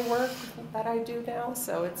 hours a day work that I do now,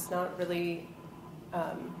 so it's not really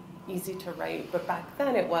easy to write, but back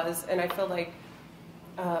then it was, and I feel like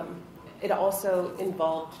it also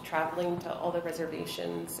involved traveling to all the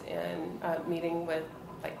reservations and meeting with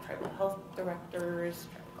tribal health directors,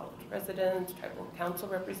 tribal college residents, tribal council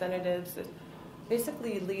representatives,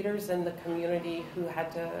 basically leaders in the community who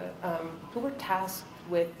were tasked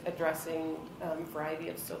with addressing a variety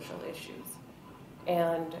of social issues.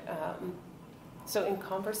 And so in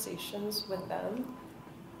conversations with them,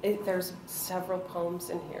 there's several poems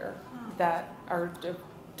in here that are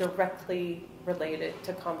directly related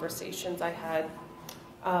to conversations I had.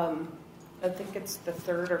 I think it's the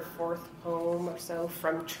third or fourth poem or so,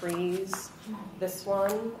 From Trees. This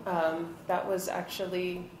one, that was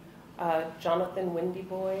actually Jonathan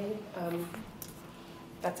Windyboy.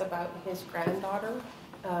 That's about his granddaughter.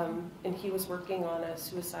 And he was working on a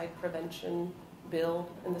suicide prevention bill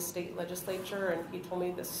in the state legislature, and he told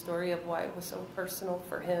me this story of why it was so personal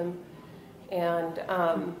for him. And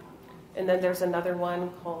then there's another one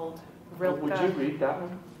called Rilke. Would you read that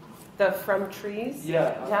one? The From Trees?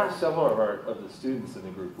 Yeah. Several of the students in the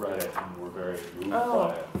group read it and were very moved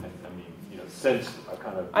by it. And sensed a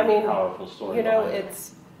kind of powerful story.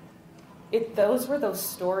 Those were those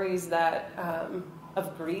stories that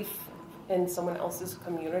of grief in someone else's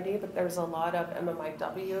community, but there's a lot of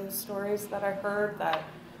MMIW stories that I heard that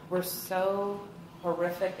were so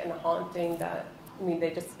horrific and haunting that,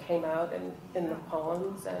 they just came out in the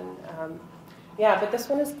poems. And but this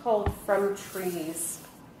one is called From Trees.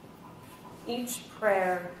 Each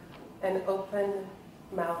prayer, an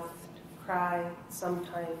open-mouthed cry,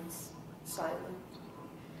 sometimes silent.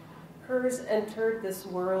 Hers entered this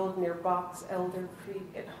world near Box Elder Creek.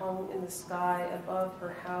 It hung in the sky above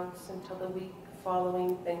her house until the week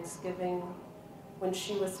following Thanksgiving, when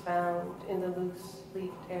she was found in the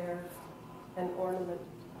loose-leafed hair, an ornament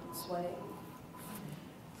swaying.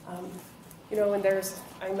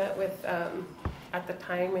 I met with, at the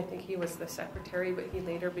time, I think he was the secretary, but he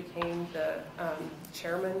later became the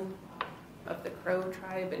chairman of the Crow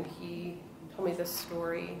tribe, and he told me this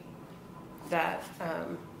story that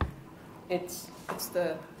it's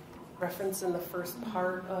the reference in the first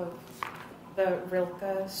part of the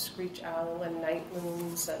Rilke, Screech Owl, and Night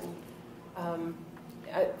Moons, and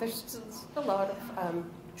there's just a lot of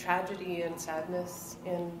tragedy and sadness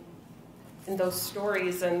in those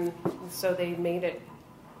stories, and so they made it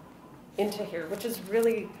into here, which is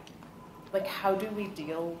really how do we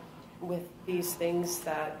deal with these things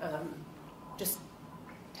that just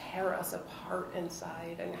tear us apart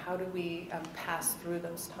inside, and how do we pass through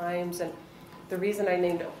those times. And the reason I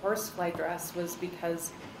named it Horsefly Dress was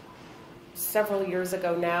because several years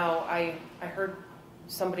ago now, I heard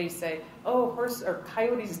somebody say, oh,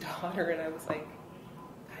 Coyote's daughter, and I was like,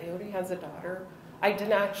 Coyote has a daughter? I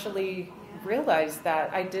didn't actually realize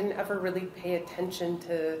that. I didn't ever really pay attention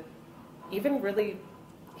to even really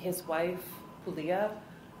his wife, Julia.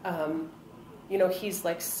 He's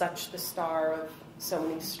like such the star of so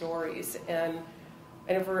many stories. And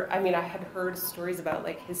I had heard stories about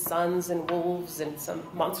like his sons and wolves and some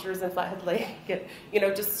monsters in Flathead Lake,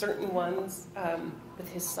 and, just certain ones with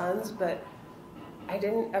his sons, but I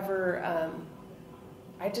didn't ever,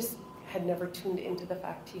 I just had never tuned into the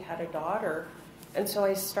fact he had a daughter. And so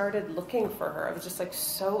I started looking for her. I was just like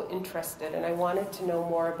so interested, and I wanted to know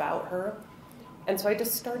more about her. And so I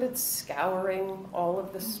just started scouring all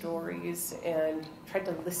of the stories and tried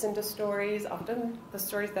to listen to stories. Often the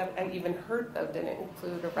stories that I even heard, though, didn't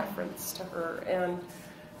include a reference to her. And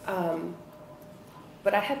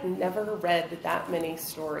but I had never read that many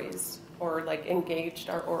stories or like engaged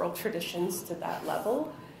our oral traditions to that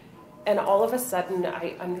level. And all of a sudden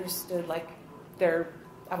I understood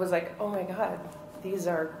I was like, oh my God, these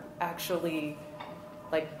are actually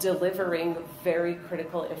like delivering very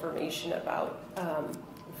critical information about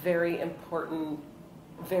very important,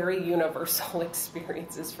 very universal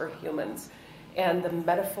experiences for humans. And the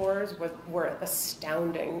metaphors were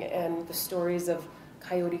astounding, and the stories of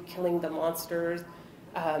Coyote killing the monsters,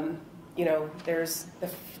 there's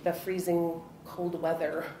the freezing cold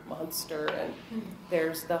weather monster, and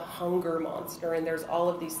there's the hunger monster, and there's all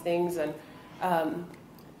of these things. And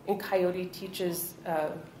Coyote teaches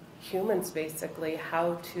humans basically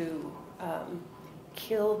how to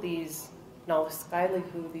kill these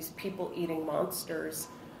Nalaskailahu, these people-eating monsters,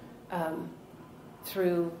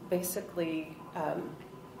 through basically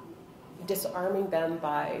disarming them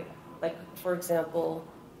by, like, for example,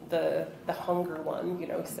 the hunger one, he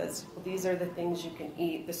says, well, these are the things you can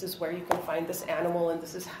eat. This is where you can find this animal, and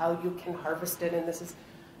this is how you can harvest it, and this is...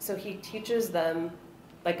 So he teaches them,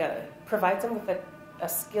 provides them with a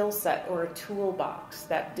skill set or a toolbox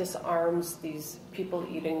that disarms these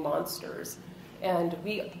people-eating monsters. And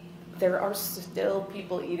there are still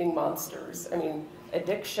people-eating monsters. I mean,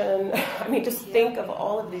 addiction. I mean, just think of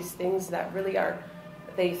all of these things that really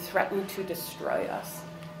they threaten to destroy us.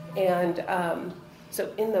 And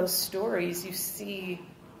so in those stories, you see,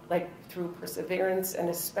 through perseverance and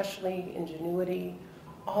especially ingenuity,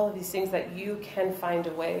 all of these things that you can find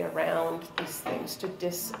a way around these things to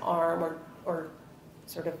disarm or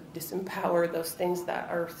sort of disempower those things that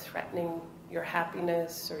are threatening your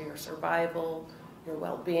happiness or your survival, your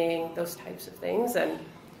well-being, those types of things. And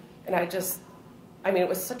it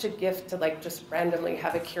was such a gift to just randomly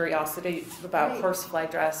have a curiosity about Horsefly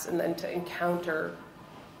Dress, and then to encounter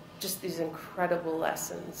just these incredible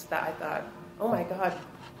lessons that I thought, oh my God,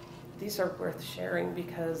 these are worth sharing,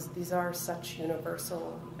 because these are such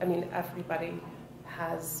universal. I mean, everybody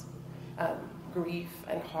has grief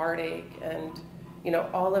and heartache, and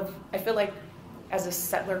I feel like as a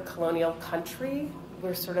settler colonial country,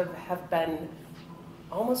 we're sort of have been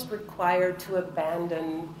almost required to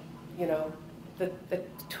abandon, the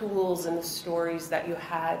tools and the stories that you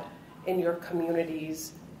had in your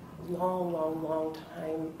communities long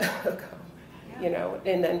time ago,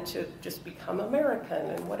 and then to just become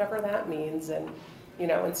American and whatever that means. And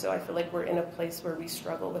so I feel like we're in a place where we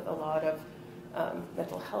struggle with a lot of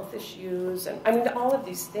mental health issues, and all of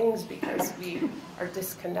these things, because we are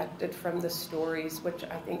disconnected from the stories, which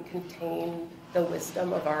I think contain the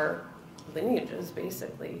wisdom of our lineages,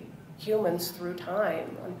 basically, humans through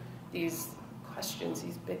time, on these questions,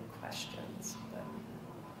 these big questions.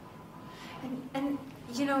 And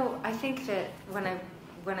I think that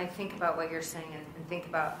when I think about what you're saying and think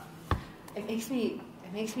about, it makes me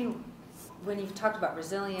when you've talked about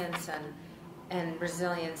resilience and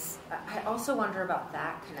resilience, I also wonder about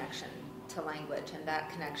that connection to language and that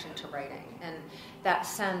connection to writing, and that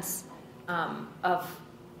sense of,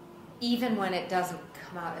 even when it doesn't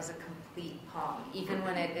come out as a complete poem, even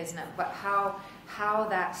when it isn't, but how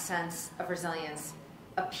that sense of resilience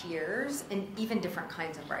appears in even different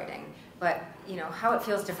kinds of writing, but how it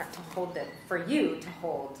feels different to hold it, for you to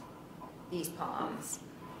hold these poems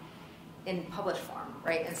in published form,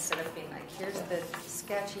 right? Instead of being like, here's the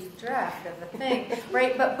sketchy draft of the thing,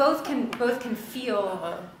 right? But both can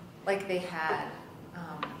feel like they had,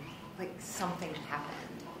 like something happened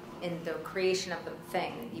in the creation of the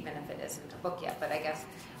thing, even if it isn't a book yet. But I guess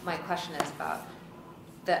my question is about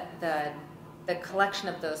the the collection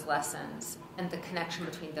of those lessons and the connection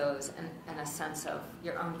between those and a sense of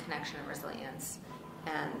your own connection and resilience,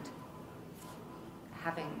 and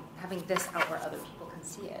having this out where other people can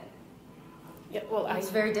see it. Yeah, well, it's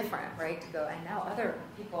very different, right? To go, and now other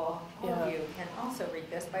people, all of you, can also read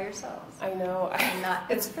this by yourselves. I know.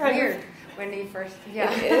 It's weird when you first. Yeah,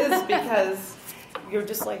 it is, because you're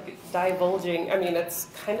just like divulging. I mean, it's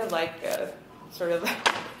kind of like a sort of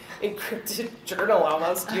encrypted journal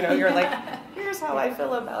almost. You're like, here's how I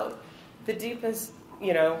feel about the deepest,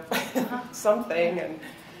 something, and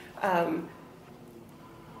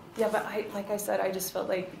but like I said, I just felt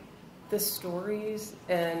like the stories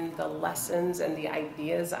and the lessons and the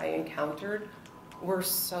ideas I encountered were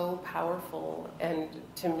so powerful, and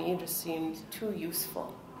to me just seemed too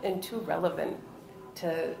useful and too relevant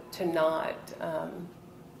to not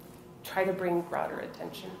try to bring broader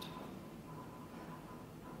attention to.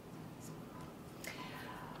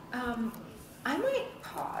 I might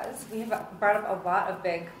pause. We have brought up a lot of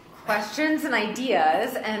big questions and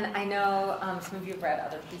ideas, and I know some of you have read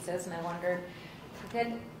other pieces, and I wondered if we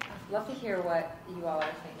could. I'd love to hear what you all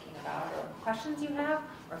are thinking about, or questions you have,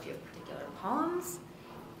 or if you have particular poems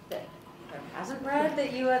that Claire hasn't read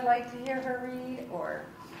that you would like to hear her read, or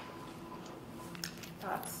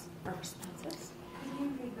thoughts or responses. Can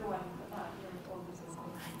you read the one your poems is on?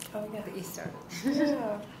 Oh, yeah, that you started.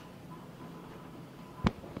 Yeah.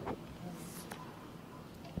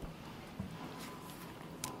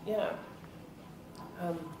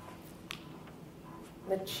 Yeah.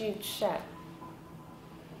 Machinette.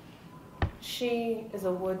 She is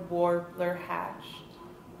a wood warbler hatched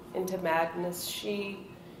into madness. She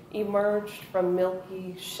emerged from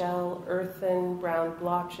milky shell, earthen brown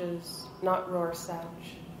blotches, not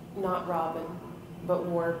rorschach, not robin, but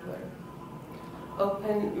warbler.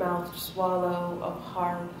 Open-mouthed swallow of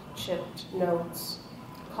hard, chipped notes,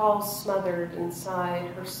 call smothered inside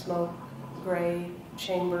her smoke, gray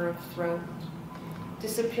chamber of throat.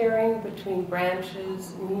 Disappearing between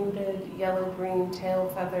branches, muted yellow-green tail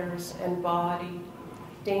feathers and body,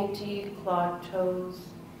 dainty clawed toes,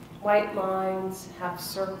 white lines half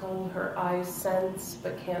circle her eyes sense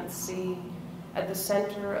but can't see. At the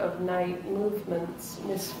center of night movements,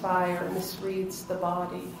 misfire, misreads the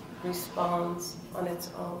body, responds on its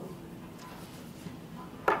own.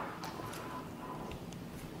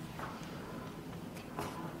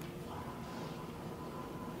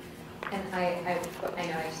 And I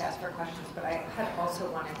know I just asked for questions, but I had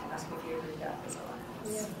also wanted to ask if you read that as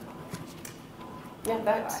well. Yeah,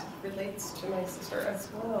 that relates to my sister as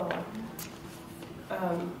well.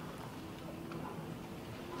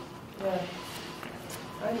 Yeah,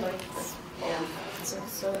 I like this poem.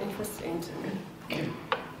 It's so interesting to me.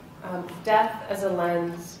 Death as a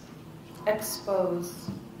lens, expose,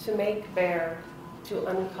 to make bare, to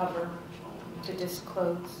uncover, to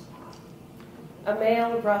disclose. A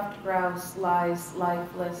male ruffed grouse lies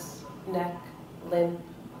lifeless, neck limp,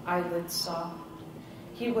 eyelids soft.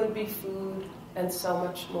 He would be food and so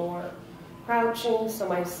much more. Crouching so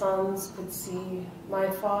my sons could see, my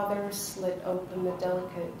father slit open the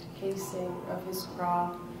delicate casing of his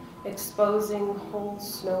craw, exposing whole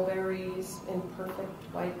snowberries in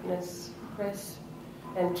perfect whiteness, crisp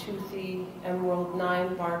and toothy emerald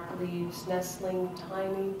 9-bark leaves nestling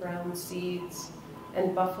tiny brown seeds,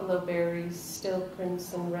 and buffalo berries still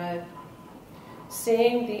crimson red.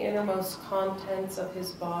 Seeing the innermost contents of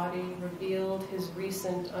his body revealed his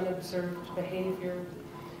recent unobserved behavior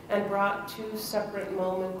and brought two separate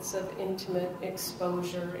moments of intimate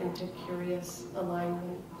exposure into curious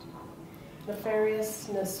alignment.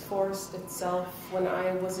 Nefariousness forced itself when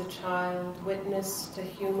I was a child, witness to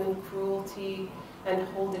human cruelty and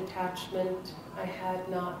whole detachment I had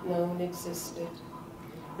not known existed.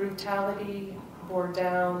 Brutality bore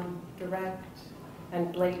down, direct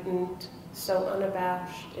and blatant, so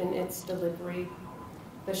unabashed in its delivery.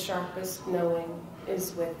 The sharpest knowing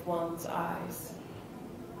is with one's eyes.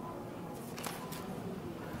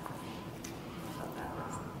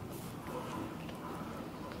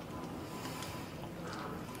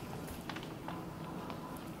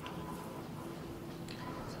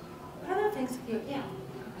 What other things have you? Yeah.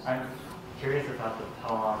 I'm curious about the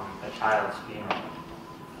poem "A Child's Funeral,"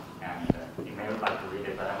 and you may like to read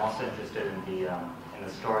it, but I'm also interested in the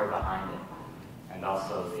story behind it, and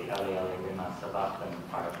also the Eli Eli Lima Sabachthani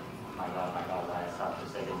part. My God, why hast thou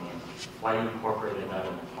forsaken me? Why you incorporated that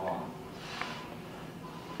in the poem?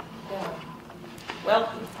 Yeah.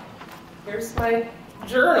 Well, here's my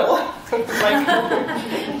journal.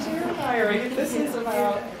 My dear diary. This is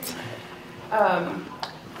about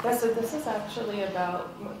Yeah, so this is actually about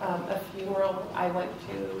a funeral I went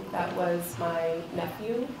to that was my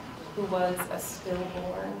nephew, who was a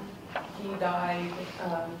stillborn. He died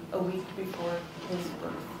a week before his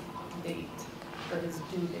birth date, or his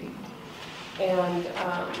due date. And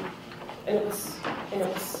it was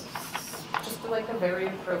just like a very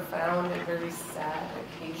profound and very sad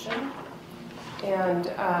occasion. And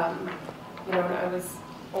and I was,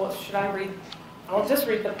 well, should I read? I'll just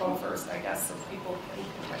read the poem first, I guess, so people can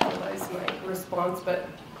contextualize my response. But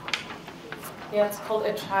yeah, it's called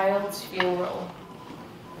A Child's Funeral.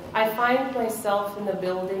 I find myself in the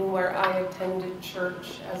building where I attended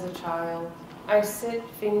church as a child. I sit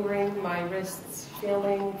fingering my wrists,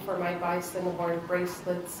 feeling for my bison horn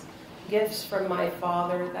bracelets, gifts from my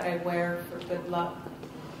father that I wear for good luck.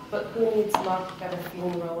 But who needs luck at a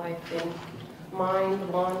funeral, I think? Mind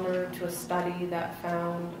wander to a study that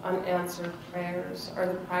found unanswered prayers are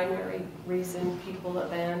the primary reason people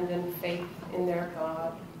abandon faith in their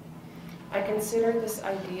God. I consider this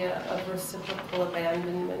idea of reciprocal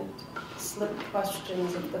abandonment, slip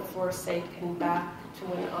questions of the forsaken back to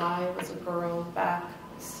when I was a girl, back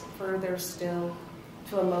further still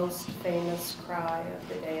to a most famous cry of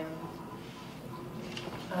the damned.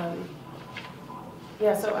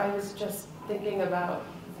 So I was just thinking about,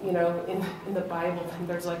 in the Bible, and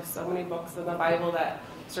there's like so many books in the Bible that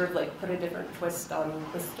sort of like put a different twist on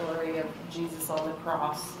the story of Jesus on the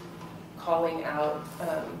cross, calling out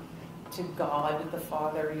to God the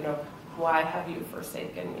Father, why have you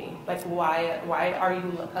forsaken me? Like, why are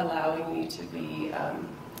you allowing me to be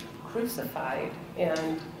crucified?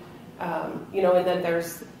 And and then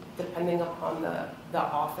there's, depending upon the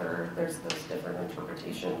author, there's those different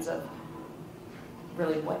interpretations of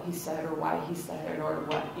really what he said or why he said it, or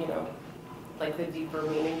what, like the deeper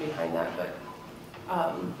meaning behind that.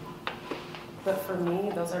 But for me,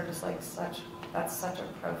 those are just like that's such a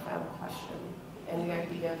profound question. And the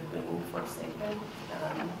idea of being forsaken,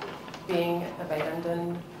 being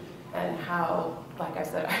abandoned, and how, like I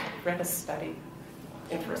said, I read a study,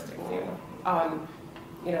 interestingly, on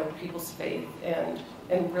people's faith, and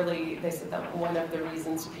really they said that one of the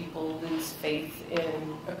reasons people lose faith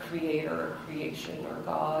in a creator or creation or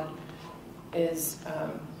God is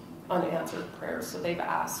unanswered prayers. So they've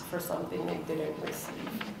asked for something they didn't receive,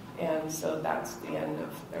 and so that's the end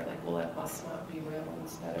of, they're like, well, it must not be real,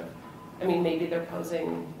 instead of, maybe they're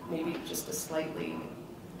posing maybe just a slightly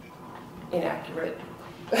inaccurate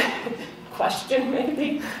question,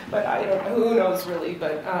 maybe, but I don't know, who knows really.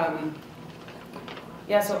 But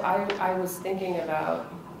so I was thinking about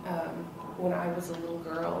when I was a little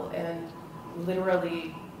girl, and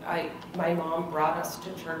literally my mom brought us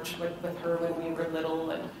to church with her when we were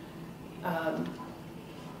little,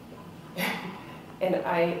 and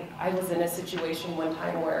I was in a situation one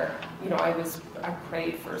time where, I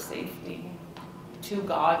prayed for safety to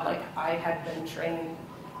God, like I had been trained,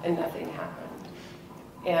 and nothing happened.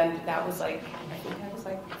 And that was like, I think I was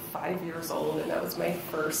like 5 years old, and that was my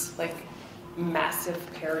first like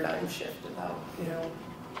massive paradigm shift about,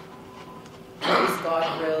 what is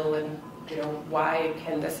God real, and, why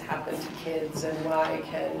can this happen to kids, and why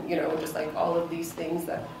can, just like all of these things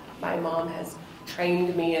that my mom has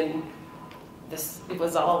trained me in. It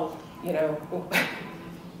was all, it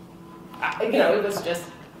was just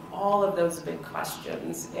all of those big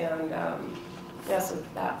questions. And so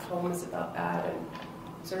that poem is about that, and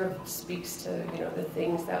sort of speaks to, the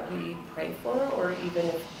things that we pray for, or even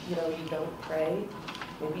if, you don't pray,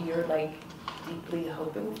 maybe you're like deeply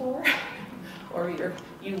hoping for, or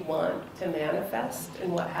you want to manifest,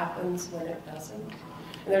 and what happens when it doesn't.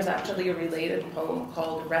 And there's actually a related poem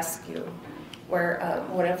called Rescue, where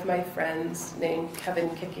one of my friends named Kevin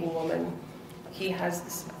Kicking Woman, he has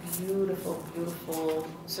this beautiful, beautiful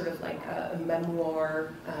sort of like a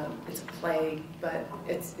memoir. It's a play, but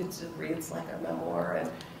it reads like a memoir,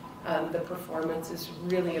 and the performance is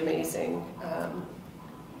really amazing.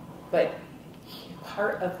 But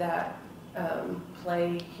part of that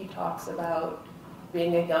play, he talks about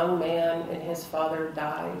being a young man and his father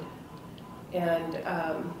died. And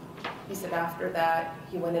he said after that,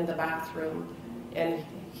 he went in the bathroom and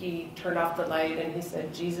he turned off the light, and he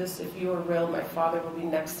said, Jesus, if you are real, my father will be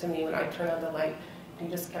next to me when I turn on the light. And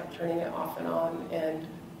he just kept turning it off and on. And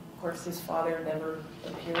of course, his father never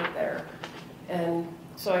appeared there. And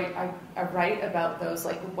so I write about those,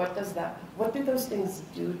 like, what do those things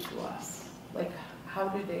do to us? Like, how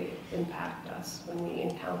do they impact us when we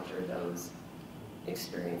encounter those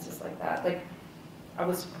experiences like that? Like, I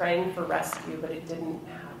was praying for rescue, but it didn't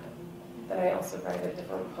happen. Then I also write a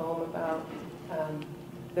different poem about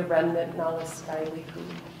the remnant Nala Skyliku.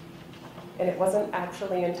 And it wasn't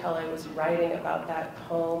actually until I was writing about that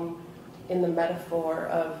poem in the metaphor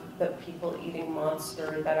of the people-eating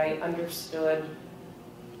monster that I understood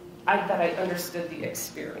the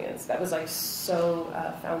experience. That was like so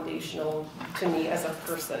foundational to me as a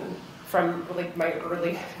person from like my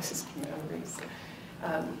earliest memories.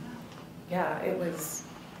 It was,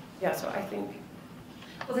 so I think.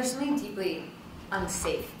 Well, there's something deeply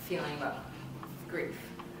unsafe feeling about grief.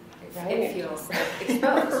 Right. It feels like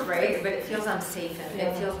exposed, right? But it feels unsafe and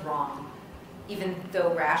it feels wrong. Even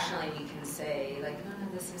though rationally we can say, like, no,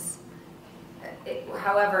 this is,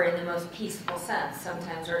 however, in the most peaceful sense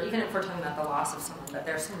sometimes, or even if we're talking about the loss of someone, but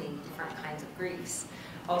there's so many different kinds of griefs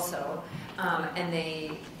also, and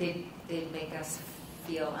they make us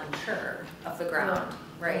feel unsure of the ground,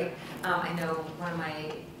 right? I know one of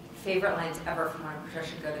my favorite lines ever from one of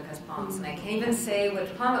Patricia Goedeke's poems, and I can't even say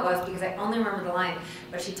which poem it was because I only remember the line,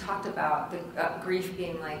 but she talked about the grief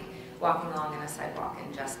being like walking along in a sidewalk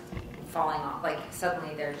and just falling off, like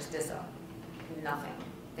suddenly there just is nothing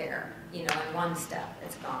there, in one step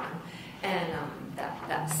it's gone, and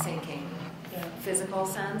that sinking physical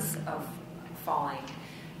sense of falling.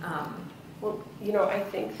 Well, I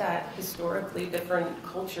think that historically different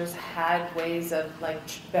cultures had ways of like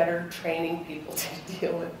better training people to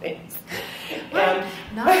deal with things.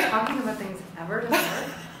 Not talking about things ever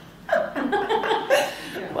doesn't work.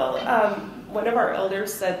 Well, one of our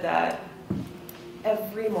elders said that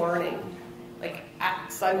every morning, like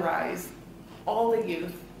at sunrise, all the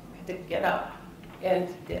youth had to get up and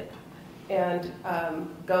dip and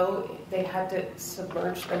go. They had to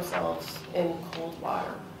submerge themselves in cold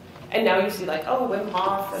water. And now you see like, Wim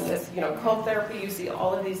Hof and this, cold therapy, you see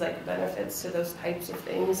all of these like benefits to those types of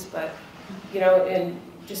things. But, and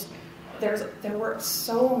just there were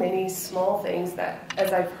so many small things that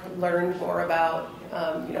as I've learned more about,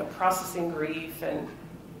 processing grief and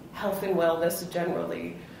health and wellness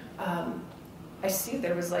generally, I see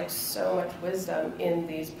there was like so much wisdom in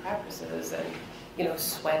these practices and,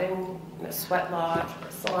 sweating in a sweat lodge or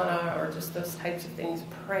a sauna or just those types of things,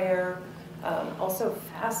 prayer. Also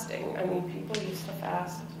fasting. I mean, people used to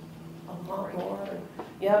fast a lot more.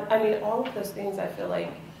 All of those things I feel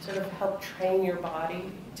like sort of help train your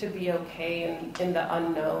body to be okay in the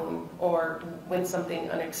unknown or when something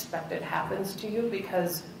unexpected happens to you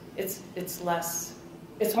because it's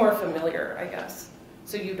more familiar, I guess.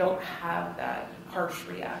 So you don't have that harsh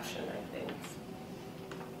reaction, I think.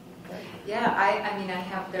 Right?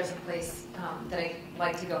 Yeah, there's a place that I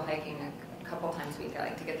like to go hiking couple times a week. I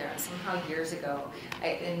like to get there, and somehow years ago,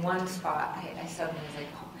 in one spot, I suddenly was like,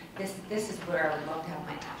 this is where I would love to have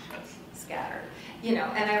my ashes scattered, and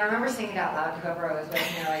I remember saying it out loud to whoever I was with,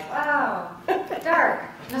 and they're like, wow, dark.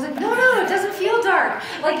 And I was like, no, it doesn't feel dark.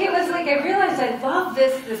 Like it was like I realized I love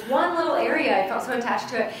this one little area. I felt so attached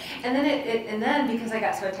to it, and then because I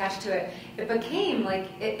got so attached to it, it became like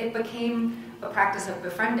it became a practice of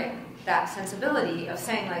befriending that sensibility of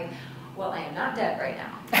saying like, well, I am not dead right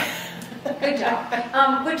now. Good job.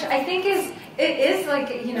 Which I think is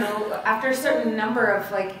like, after a certain number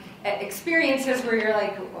of like experiences where you're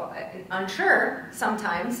like unsure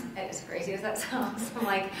sometimes, as crazy as that sounds, I'm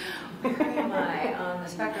like, where am I on the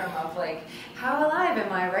spectrum of like, how alive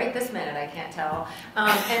am I right this minute? I can't tell.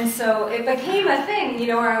 And so it became a thing,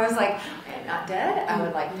 where I was like, I'm not dead. I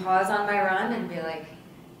would like pause on my run and be like,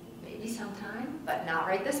 maybe sometime, but not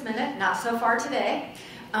right this minute, not so far today.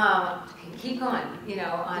 Keep going,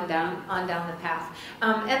 on down the path.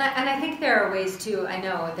 And I think there are ways too. I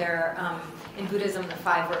know there are in Buddhism the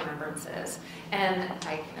 5 remembrances, and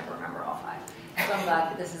I can never remember all 5. So I'm glad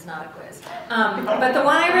that this is not a quiz. But the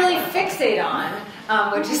one I really fixate on,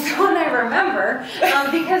 which is the one I remember,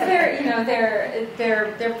 because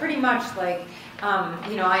they're pretty much like,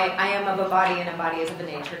 I am of a body, and a body is of a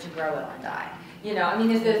nature to grow ill and die. These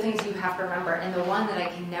are the things you have to remember, and the one that I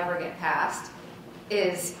can never get past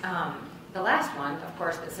is the last one, of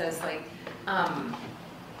course, that says like,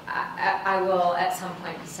 I will at some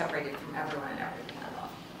point be separated from everyone and everything I love.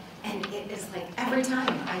 And it is like every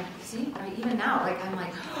time even now, like I'm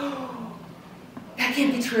like, oh, that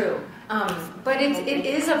can't be true. But it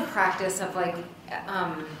is a practice of like,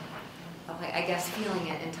 I guess feeling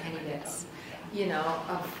it in tiny bits,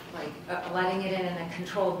 of like letting it in a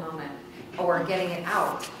controlled moment, or getting it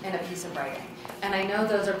out in a piece of writing. And I know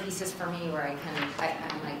those are pieces for me where I'm like,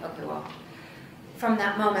 okay, well, from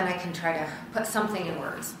that moment I can try to put something in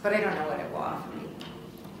words, but I don't know what it will offer me.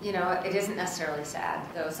 It isn't necessarily sad,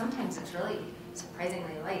 though sometimes it's really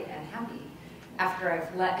surprisingly light and happy. After I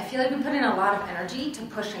feel like we put in a lot of energy to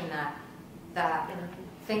pushing that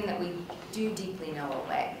thing that we do deeply know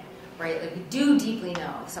away, right? Like we do deeply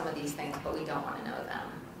know some of these things, but we don't want to know them.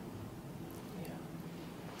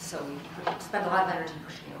 so we spend a lot of energy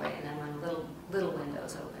pushing it away, and then when little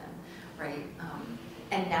windows open, right?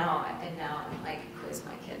 And now I'm like, quiz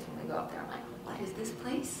my kids when we go up there. I'm like, what is this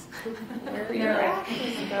place? Where are you at?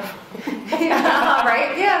 Yeah,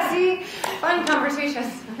 right? Yeah, see? Fun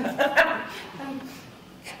conversations. Yes,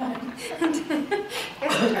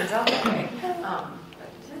 it turns out that way. But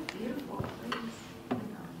it's a beautiful place.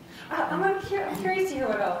 I'm curious to hear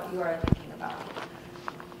what else you are thinking about.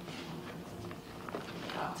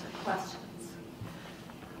 Thoughts or questions?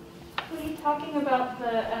 Were you talking about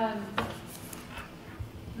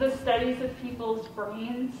the studies of people's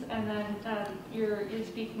brains, and then you're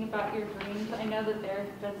speaking about your dreams? I know that there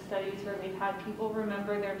have been studies where they've had people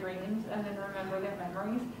remember their dreams and then remember their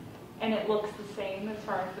memories, and it looks the same as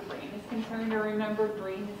far as the brain is concerned. A remembered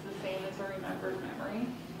dream is the same as a remembered memory.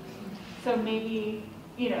 So maybe,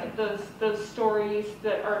 those stories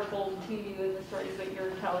that are told to you and the stories that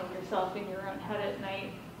you're telling yourself in your own head at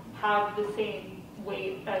night have the same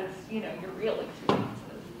weight as, your real experiences.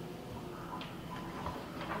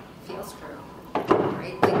 Feels true,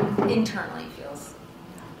 right? Like internally feels.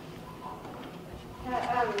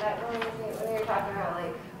 Yeah, that reminds me when you were talking about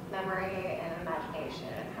like memory and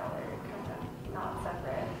imagination and how they're kind of not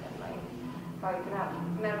separate, and like how you can have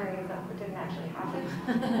memories that didn't actually happen.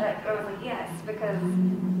 That I was like, yes, because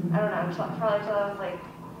I don't know, probably till I was like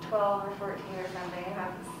 12 or 14 or something, I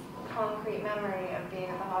have this concrete memory of being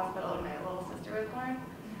at the hospital when my little sister was born.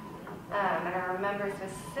 And I remember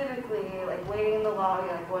specifically like waiting in the lobby,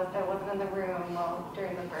 I wasn't in the room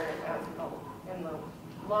during the birth. I was in the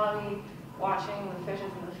lobby watching the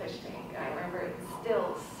fishes in the fish tank. And I remember it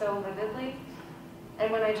still so vividly.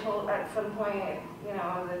 And when at some point,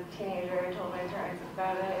 as a teenager, I told my parents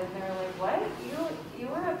about it, and they were like, what? You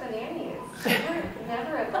were at the nanny's. You were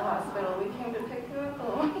never at the hospital. We came to pick you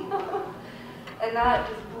up. And that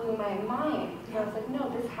just blew my mind. Because I was like, no,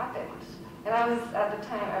 this happened. And I was, at the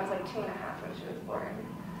time, I was like 2.5 when she was born.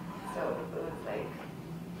 So it was like,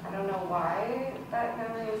 I don't know why that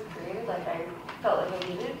memory was created. Like I felt like I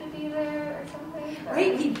needed to be there or something.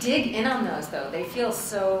 Right, we dig in on those though. They feel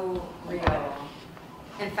so real.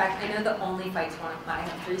 In fact, I know the only fights, I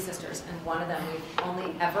have 3 sisters, and one of them, we've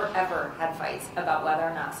only ever had fights about whether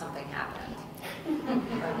or not something happened when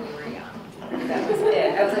we were young. That was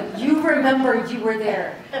it. I was like, you remember you were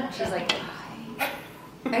there. She's like,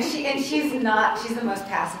 And she's the most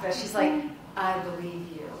pacifist. She's like, I believe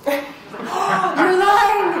you. I was like, oh,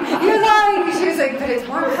 you're lying. She was like, but it's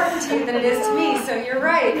more important to you than it is to me, so you're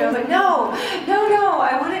right. And I was like, no,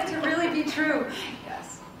 I want it to really be true.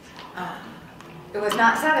 Yes. It was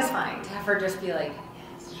not satisfying to have her just be like,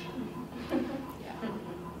 yeah, it's true.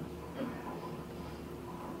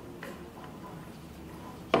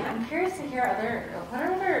 Yeah. I'm curious to hear what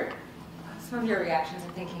are some of your reactions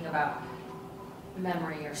in thinking about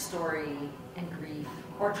memory or story and grief,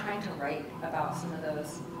 or trying to write about some of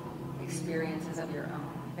those experiences of your own.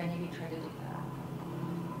 Have any of you tried to do that?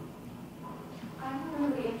 I'm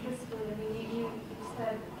really interested. I mean, you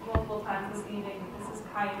said multiple times this evening this is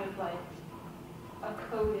kind of like a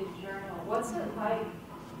coded journal. What's it like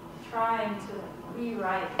trying to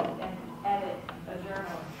rewrite and edit a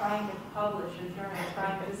journal, trying to publish a journal,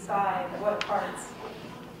 trying to decide what parts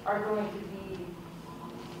are going to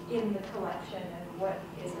be in the collection and what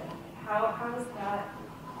isn't? How does that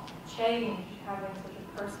change having such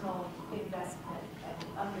a personal investment and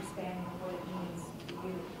understanding of what it means to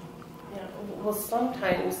you? Yeah, well,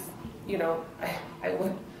 sometimes, I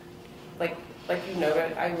would, like you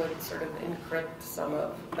noted, I would sort of encrypt some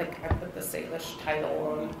of, like I put the Salish title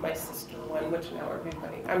on my sister one, which now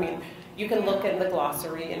everybody, you can look in the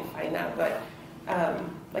glossary and find out, but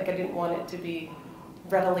I didn't want it to be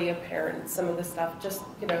readily apparent, some of the stuff, just,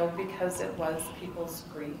 because it was people's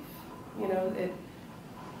grief,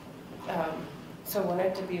 so I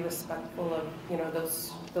wanted to be respectful of,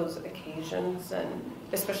 those occasions, and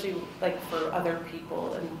especially like for other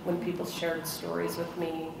people, and when people shared stories with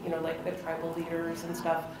me, like the tribal leaders and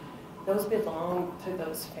stuff, those belong to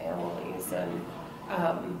those families, and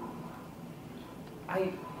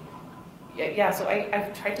so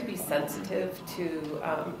I've tried to be sensitive to,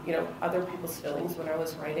 other people's feelings when I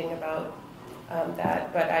was writing about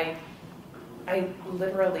that, but I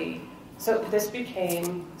literally, so this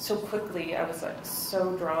became, so quickly, I was like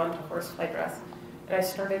so drawn to Horsefly Dress, and I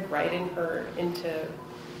started writing her into,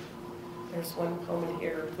 there's one poem in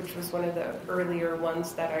here, which was one of the earlier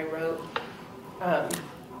ones that I wrote.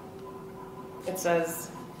 It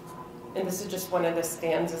says, and this is just one of the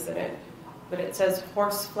stanzas in it, but it says,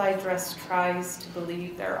 Horsefly Dress tries to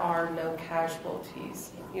believe there are no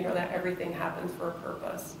casualties, that everything happens for a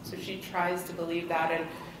purpose. So she tries to believe that,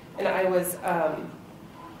 and I was,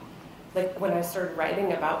 like when I started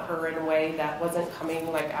writing about her in a way that wasn't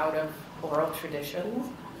coming like out of oral traditions,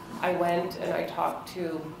 I went and I talked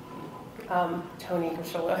to Tony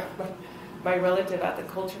Missoula, my relative at the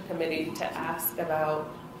culture committee, to ask about,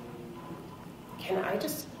 can I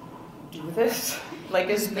just do this? Like,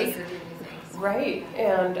 is this right?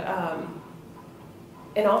 And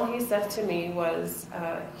all he said to me was,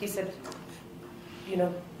 he said, you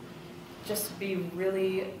know, just be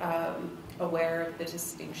really aware of the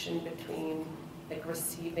distinction between like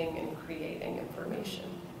receiving and creating information.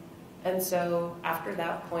 And so after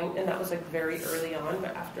that point, and that was like very early on,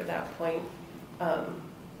 but after that point,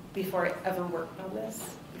 before I ever worked on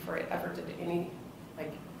this, before I ever did any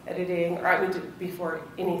like editing, or I mean before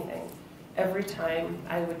anything, every time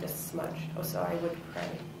I would just smudge. So I would pray,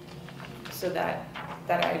 so that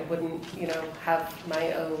I wouldn't, you know, have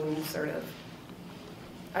my own sort of.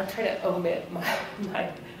 I try to omit my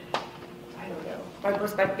I don't know, my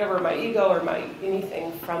perspective or my ego or my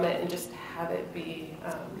anything from it, and just have it be.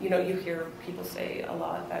 You know, you hear people say a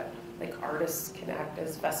lot that like artists can act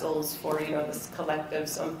as vessels for, you know, this collective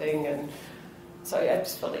something, and so I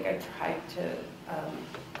just felt like I tried to. I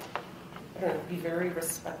don't know, be very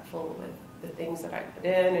respectful with the things that I put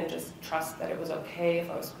in, and just trust that it was okay if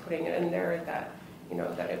I was putting it in there, that, you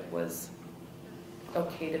know, that it was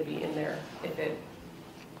okay to be in there if it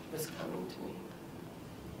was coming to me.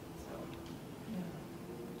 So, yeah.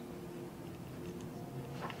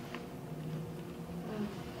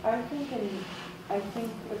 I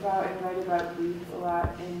think about and write about grief a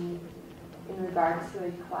lot in regards to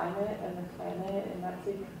like climate and the planet, and that's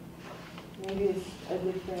like maybe it's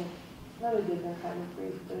not a different kind of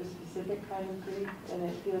grief, but a specific kind of grief, and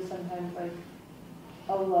it feels sometimes like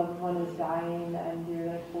a loved one is dying and you're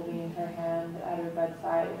like holding in her hand at her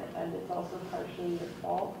bedside, and it's also partially your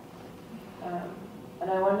fault. And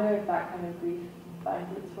I wonder if that kind of grief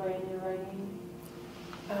finds its way in your writing.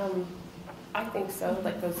 I think so,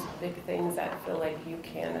 like those big things that feel like you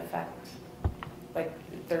can affect, like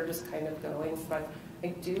they're just kind of going. But I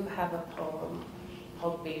do have a poem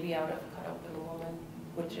called Baby Out of Cut Open Woman,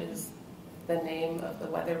 which is the name of the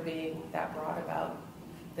weather being that brought about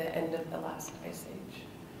the end of the last ice age.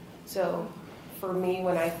 So for me,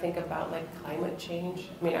 when I think about like climate change,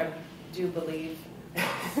 I mean, I do believe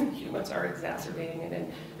humans are exacerbating it,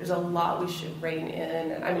 and there's a lot we should rein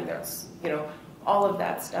in, and I mean, there's, you know, all of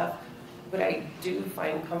that stuff. But I do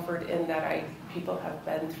find comfort in that people have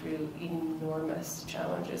been through enormous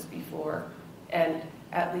challenges before, and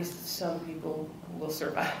at least some people will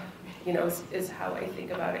survive, you know, is how I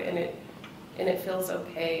think about it, and it feels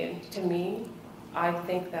okay. And to me, I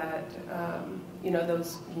think that, you know,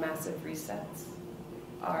 those massive resets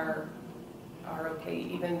are okay,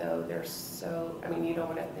 even though they're so, I mean, you don't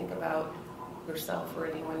want to think about yourself or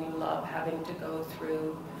anyone you love having to go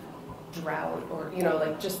through drought or, you know,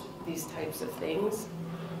 like just these types of things.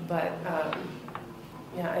 But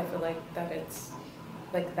yeah, I feel like that it's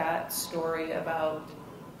like that story about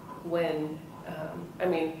when, I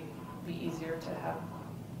mean, it'd be easier to have,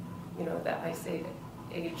 you know, the ice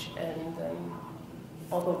age end and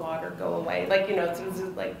all the water go away. Like, you know, it's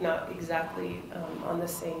like not exactly on the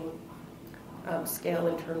same scale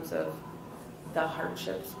in terms of the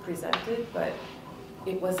hardships presented, but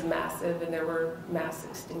it was massive, and there were mass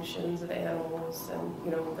extinctions of animals, and, you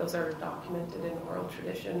know, those are documented in oral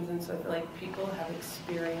traditions, and so I feel like people have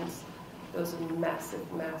experienced those massive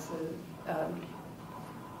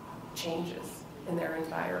changes in their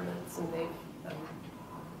environments, and they've,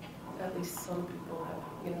 at least some people have,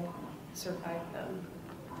 you know, survived them.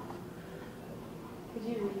 Could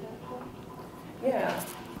you read that book? Yeah.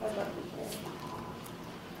 I'd love to hear.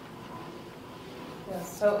 Yeah,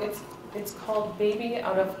 so it's called Baby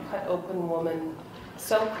Out of Cut Open Woman,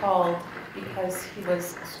 so called because he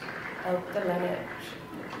was of the lineage,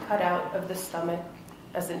 cut out of the stomach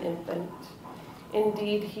as an infant.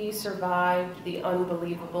 Indeed, he survived the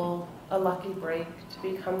unbelievable, a lucky break to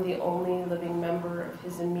become the only living member of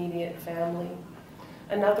his immediate family.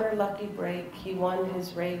 Another lucky break, he won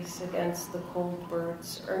his race against the cold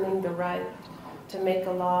birds, earning the right to make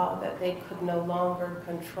a law that they could no longer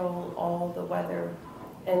control all the weather,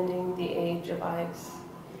 ending the age of ice.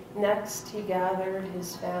 Next, he gathered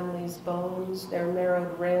his family's bones, their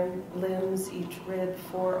marrowed limbs, each rib,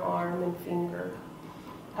 forearm, and finger.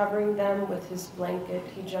 Covering them with his blanket,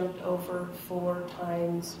 he jumped over 4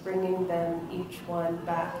 times, bringing them each one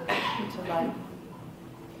back to life.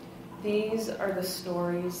 These are the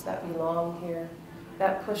stories that belong here,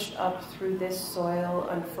 that pushed up through this soil,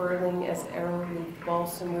 unfurling as arrow-leaf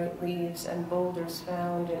balsam root leaves and boulders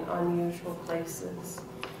found in unusual places.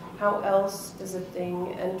 How else does a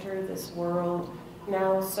thing enter this world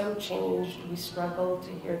Now so changed, we struggle to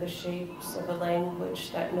hear the shapes of a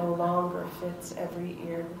language that no longer fits every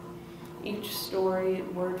ear. Each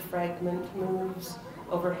storied word fragment moves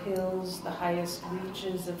over hills, the highest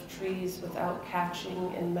reaches of trees without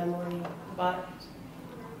catching in memory, but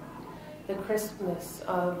the crispness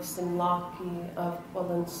of Simlaki, of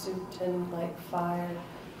Walansutan like fire,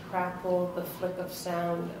 crackle the flick of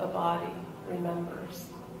sound a body remembers.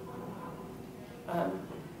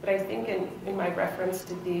 But I think in my reference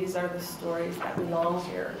to these are the stories that belong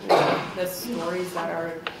here, the stories that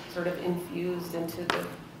are sort of infused into the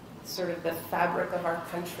sort of the fabric of our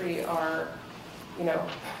country are,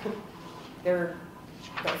 they're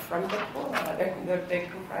from the Torah. They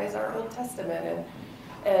comprise our Old Testament,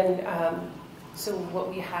 and so what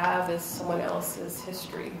we have is someone else's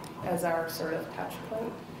history as our sort of touch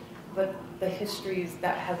point. But the histories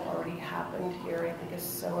that have already happened here, I think, is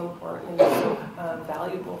so important and so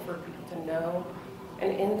valuable for people to know.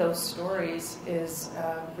 And in those stories is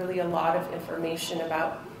really a lot of information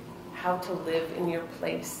about how to live in your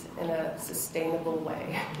place in a sustainable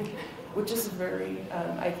way, which is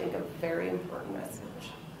I think, a very important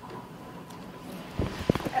message.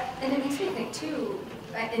 And it makes me think, too,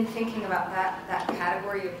 in thinking about that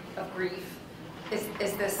category of grief, is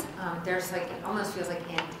this, there's like, it almost feels like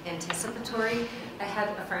anticipatory. I had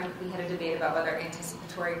a friend, we had a debate about whether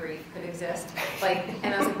anticipatory grief could exist.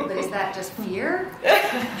 And I was like, but is that just fear?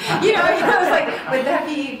 I was like, would that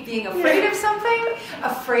be being afraid of something?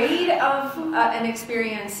 Afraid of an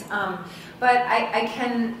experience? But I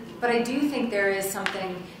do think there is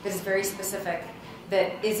something that is very specific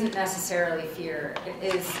that isn't necessarily fear. It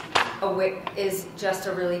is just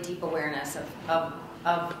a really deep awareness of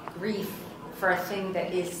grief for a thing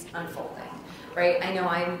that is unfolding, right? I know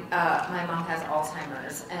my mom has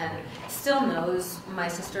Alzheimer's and still knows my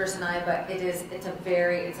sisters and I, but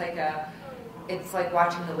it's like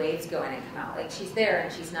watching the waves go in and come out. Like she's there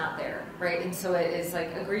and she's not there, right? And so it is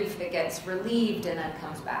like a grief that gets relieved and then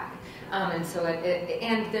comes back. And so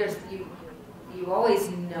and there's you always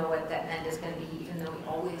know what the end is going to be, even though we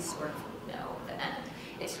always sort of know the end.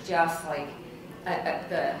 It's just like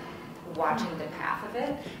the watching the path of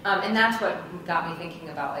it, and that's what got me thinking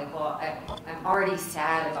about I'm already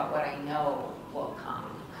sad about what I know will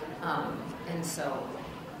come, and so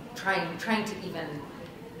trying to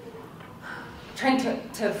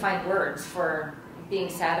find words for being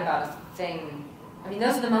sad about a thing. I mean,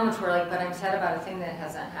 those are the moments where but I'm sad about a thing that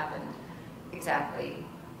hasn't happened exactly,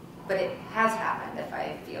 but it has happened. If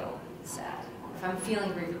I feel sad, if I'm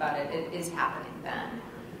feeling grief about it, it is happening then,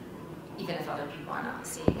 even if other people are not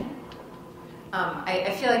seeing it.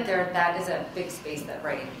 I feel like that is a big space that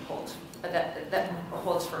writing holds, that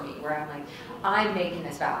holds for me, where I'm like, I'm making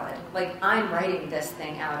this valid. Like, I'm writing this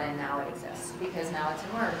thing out and now it exists, because now it's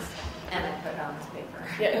in words, and I put it on this paper.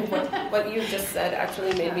 Yeah, and what you just said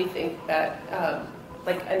actually made me think that,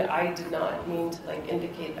 and I did not mean to,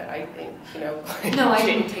 indicate that I think, No, I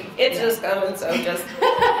didn't take it's just coming, so just...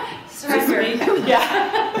 Surrender.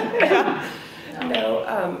 Yeah. No,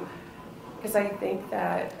 because I think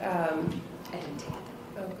that... I didn't take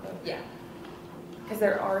it. Okay. Yeah. Because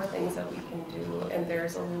there are things that we can do, and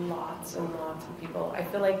there's lots and lots of people. I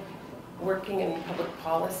feel like working in public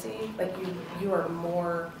policy, you are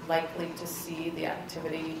more likely to see the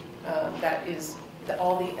activity that is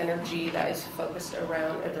all the energy that is focused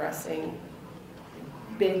around addressing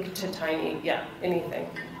big to tiny, anything.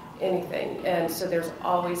 And so there's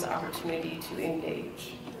always opportunity to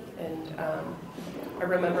engage. And I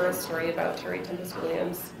remember a story about Terry Tempest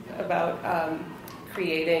Williams about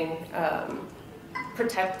creating,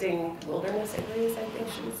 protecting wilderness areas, I think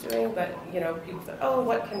she was doing. But, people said, oh,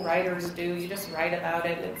 what can writers do? You just write about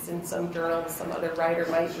it, and it's in some journal some other writer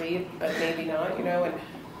might read, but maybe not,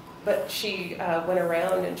 But she went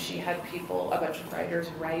around and she had a bunch of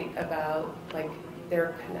writers write about,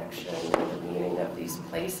 their connection and the meaning of these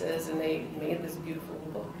places, and they made this beautiful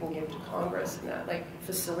book and gave it to Congress, and that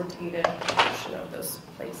facilitated the protection of those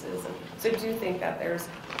places. And so I do think that there's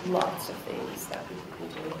lots of things that people can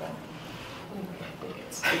do, but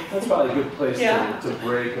I think that's probably a good place to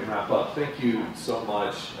break and wrap up. Thank you so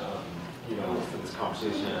much, for this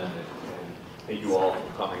conversation, and thank you all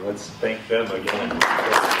for coming. Let's thank them again.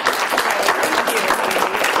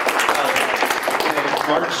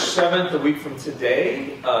 March 7th, a week from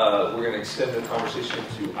today, we're going to extend the conversation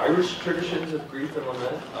to Irish traditions of grief and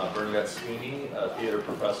lament. Bernadette Sweeney, a theater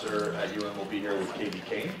professor at UM, will be here with Katie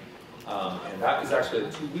Kane. And that is actually a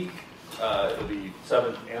 2-week. It'll be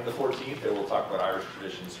 7th and the 14th. And we'll talk about Irish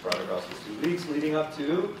traditions spread across the 2 weeks leading up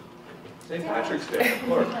to St. Patrick's Day, of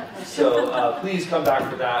course. So please come back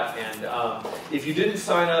for that. And if you didn't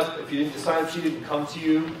sign up, if the sign-up sheet didn't come to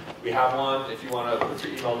you, we have one. If you want to put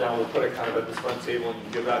your email down, we'll put it kind of at this front table and you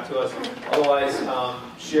can give that to us. Otherwise,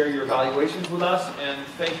 share your evaluations with us. And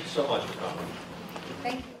thank you so much for coming.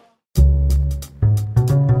 Thank you.